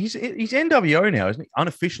up in the. He's NWO now, isn't he?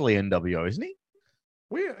 Unofficially NWO, isn't he?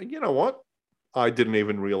 Well, you know what? I didn't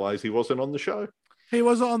even realize he wasn't on the show. He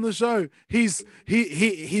wasn't on the show. His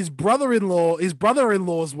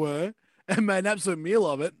brother-in-laws were and made an absolute meal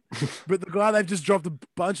of it. But the guy they've just dropped a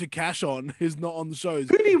bunch of cash on is not on the show.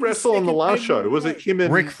 Who did he wrestle on the last show? Was it him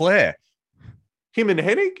and Ric Flair? Him and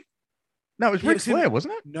Hennig? No, it was Ric Flair,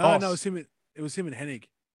 wasn't it? No, it was him. It was him and Hennig.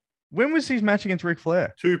 When was his match against Ric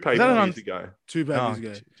Flair? 2 pay-per-views ago. 2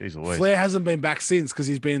 pay-per-views ago. Jeez Louise. Flair hasn't been back since because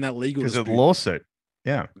he's been in that legal because of the dispute. lawsuit.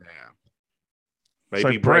 Yeah. Maybe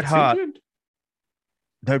So Bret Hart. injured?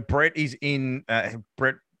 No, Bret is in.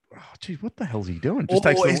 Bret. Oh, geez, what the hell's he doing? Just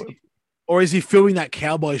takes the. Or is he filming that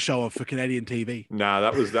cowboy show for Canadian TV? Nah,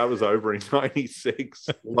 that was over in '96.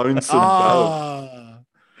 Lonesome Dove.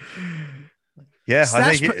 Yeah,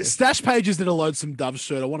 I think Stash Pages did a Lonesome Dove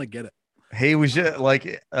shirt. I want to get it. he was just like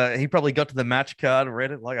he probably got to the match card,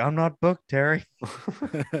 read it like, I'm not booked, Terry.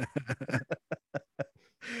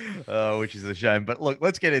 Which is a shame. But look,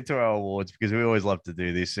 let's get into our awards because we always love to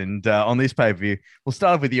do this. And on this pay-per-view, we'll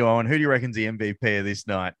start with you, Owen. Who do you reckon's the MVP of this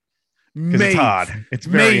night? Because it's hard. It's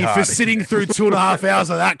very hard. For sitting through 2.5 hours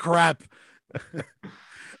of that crap.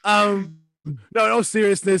 No, in all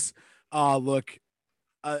seriousness, look,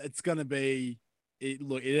 it's gonna be.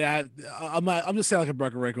 I'm just saying like a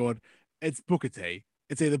broken record. It's Booker T.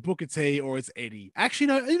 It's either Booker T or it's Eddie. Actually,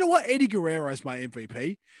 no, you know what? Eddie Guerrero is my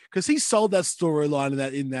MVP because he sold that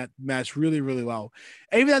storyline in that match really, really well.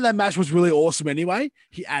 Even though that match was really awesome anyway,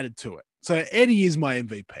 he added to it. So Eddie is my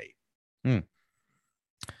MVP.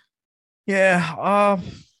 Yeah,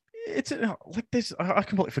 it's like this. I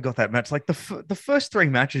completely forgot that match. Like the first 3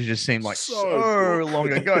 matches just seemed like so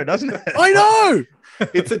long ago, doesn't it? I know.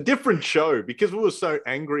 It's a different show because we were so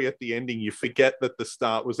angry at the ending. You forget that the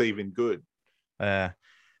start was even good.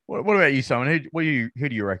 What about you, Simon? Who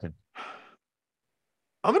do you reckon?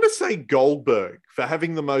 I'm going to say Goldberg for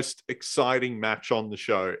having the most exciting match on the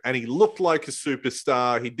show. And he looked like a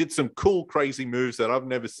superstar. He did some cool, crazy moves that I've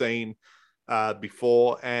never seen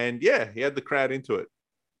before. And yeah, he had the crowd into it.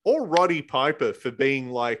 Or Roddy Piper for being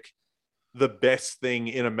like the best thing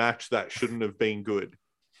in a match that shouldn't have been good.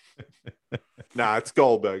 Nah, it's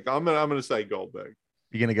Goldberg. I'm gonna say Goldberg.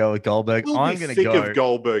 You're going to go with Goldberg? I'm going to go of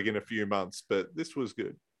Goldberg in a few months, but this was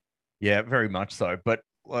good. Yeah, very much so. But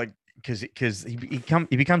like, because he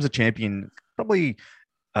becomes a champion probably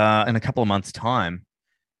in a couple of months' time.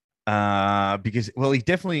 Because he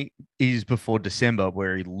definitely is before December,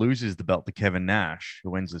 where he loses the belt to Kevin Nash,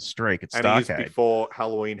 who wins the streak at Starrcade. And he is before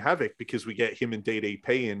Halloween Havoc because we get him and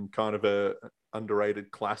DDP in kind of a underrated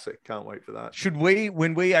classic. Can't wait for that. Should we,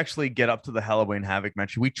 when we actually get up to the Halloween Havoc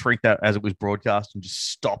match, should we treat that as it was broadcast and just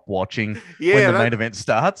stop watching when the main event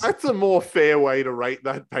starts? That's a more fair way to rate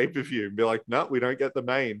that pay-per-view and be like, no, we don't get the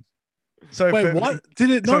main. So wait, what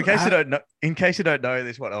did it? So in case you don't know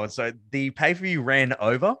this, what I would say, the pay-per-view ran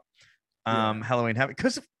over Halloween Havoc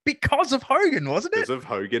because of Hogan, wasn't it? Because of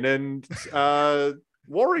Hogan and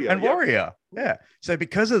Warrior. Warrior. Yeah. So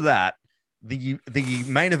because of that, the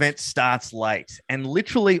main event starts late, and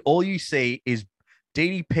literally all you see is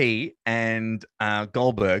DDP and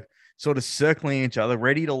Goldberg sort of circling each other,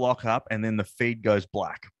 ready to lock up, and then the feed goes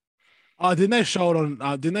black. Oh, didn't they show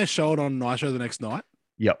it on Nitro the next night?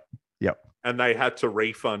 Yep. And they had to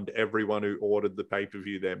refund everyone who ordered the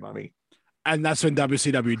pay-per-view their money. And that's when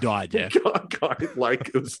WCW died, yeah. God, like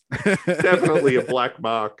it was definitely a black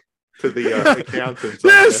mark to the accountants.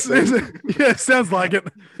 Yes, yeah, sounds like it.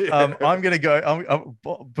 Yeah. I'm going to go,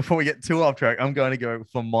 before we get too off track, I'm going to go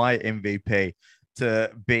for my MVP to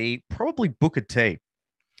be probably Booker T.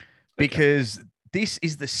 Because this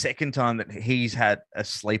is the second time that he's had a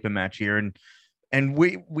sleeper match here. And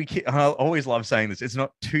we I always love saying this. It's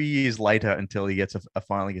not 2 years later until he gets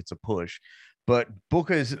finally gets a push. But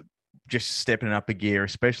Booker's just stepping up a gear,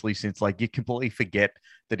 especially since like you completely forget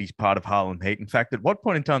that he's part of Harlem Heat. In fact, at what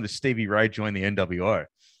point in time does Stevie Ray join the NWO?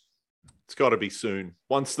 It's got to be soon.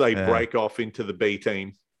 Once they break off into the B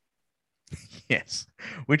team. Yes,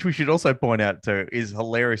 which we should also point out too is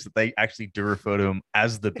hilarious that they actually do refer to him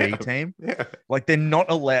as the B team. Yeah. Like they're not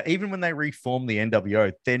allowed, even when they reform the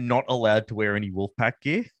NWO, they're not allowed to wear any Wolfpack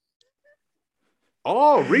gear.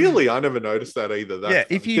 Oh, really? I never noticed that either. That's Yeah,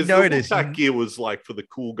 if funny. you 'Cause the notice, Wolfpack gear was like for the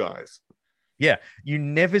cool guys. Yeah, you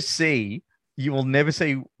will never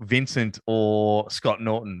see Vincent or Scott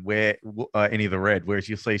Norton wear any of the red, whereas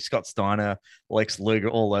you'll see Scott Steiner, Lex Luger,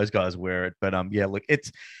 all those guys wear it. But yeah, look,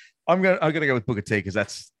 I'm gonna go with Booker T because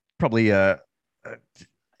that's probably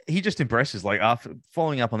he just impresses. Like after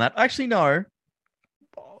following up on that, actually no,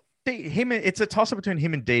 it's a toss up between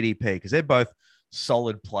him and DDP because they're both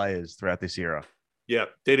solid players throughout this era. Yeah,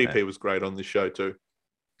 DDP was great on this show too.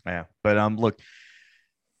 Yeah, but look.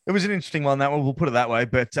 It was an interesting one, that one. We'll put it that way.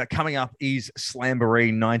 But coming up is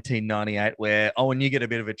Slamboree 1998, where, and you get a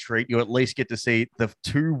bit of a treat. You at least get to see the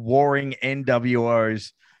two warring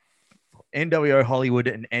NWOs, NWO Hollywood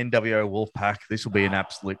and NWO Wolfpack. This will be an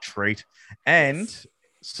absolute treat. And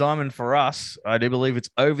Simon, for us, I do believe it's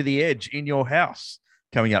Over the Edge in Your House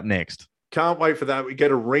coming up next. Can't wait for that. We get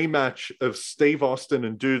a rematch of Steve Austin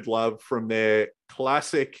and Dude Love from their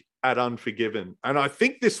classic at Unforgiven. And I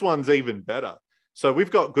think this one's even better. So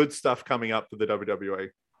we've got good stuff coming up for the WWE.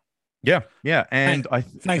 Yeah. And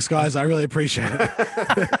thanks, guys. I really appreciate it.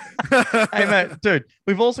 Hey, mate, dude,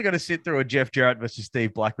 we've also got to sit through a Jeff Jarrett versus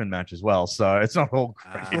Steve Blackman match as well. So it's not all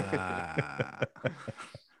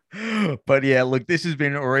great. But yeah, look, this has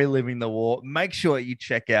been Reliving the War. Make sure you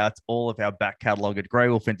check out all of our back catalogue at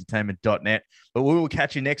greywolfentertainment.net. But we will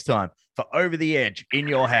catch you next time for Over the Edge in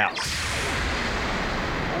Your House.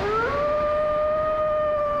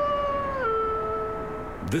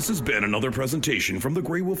 This has been another presentation from the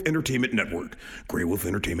Grey Wolf Entertainment Network,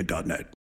 greywolfentertainment.net.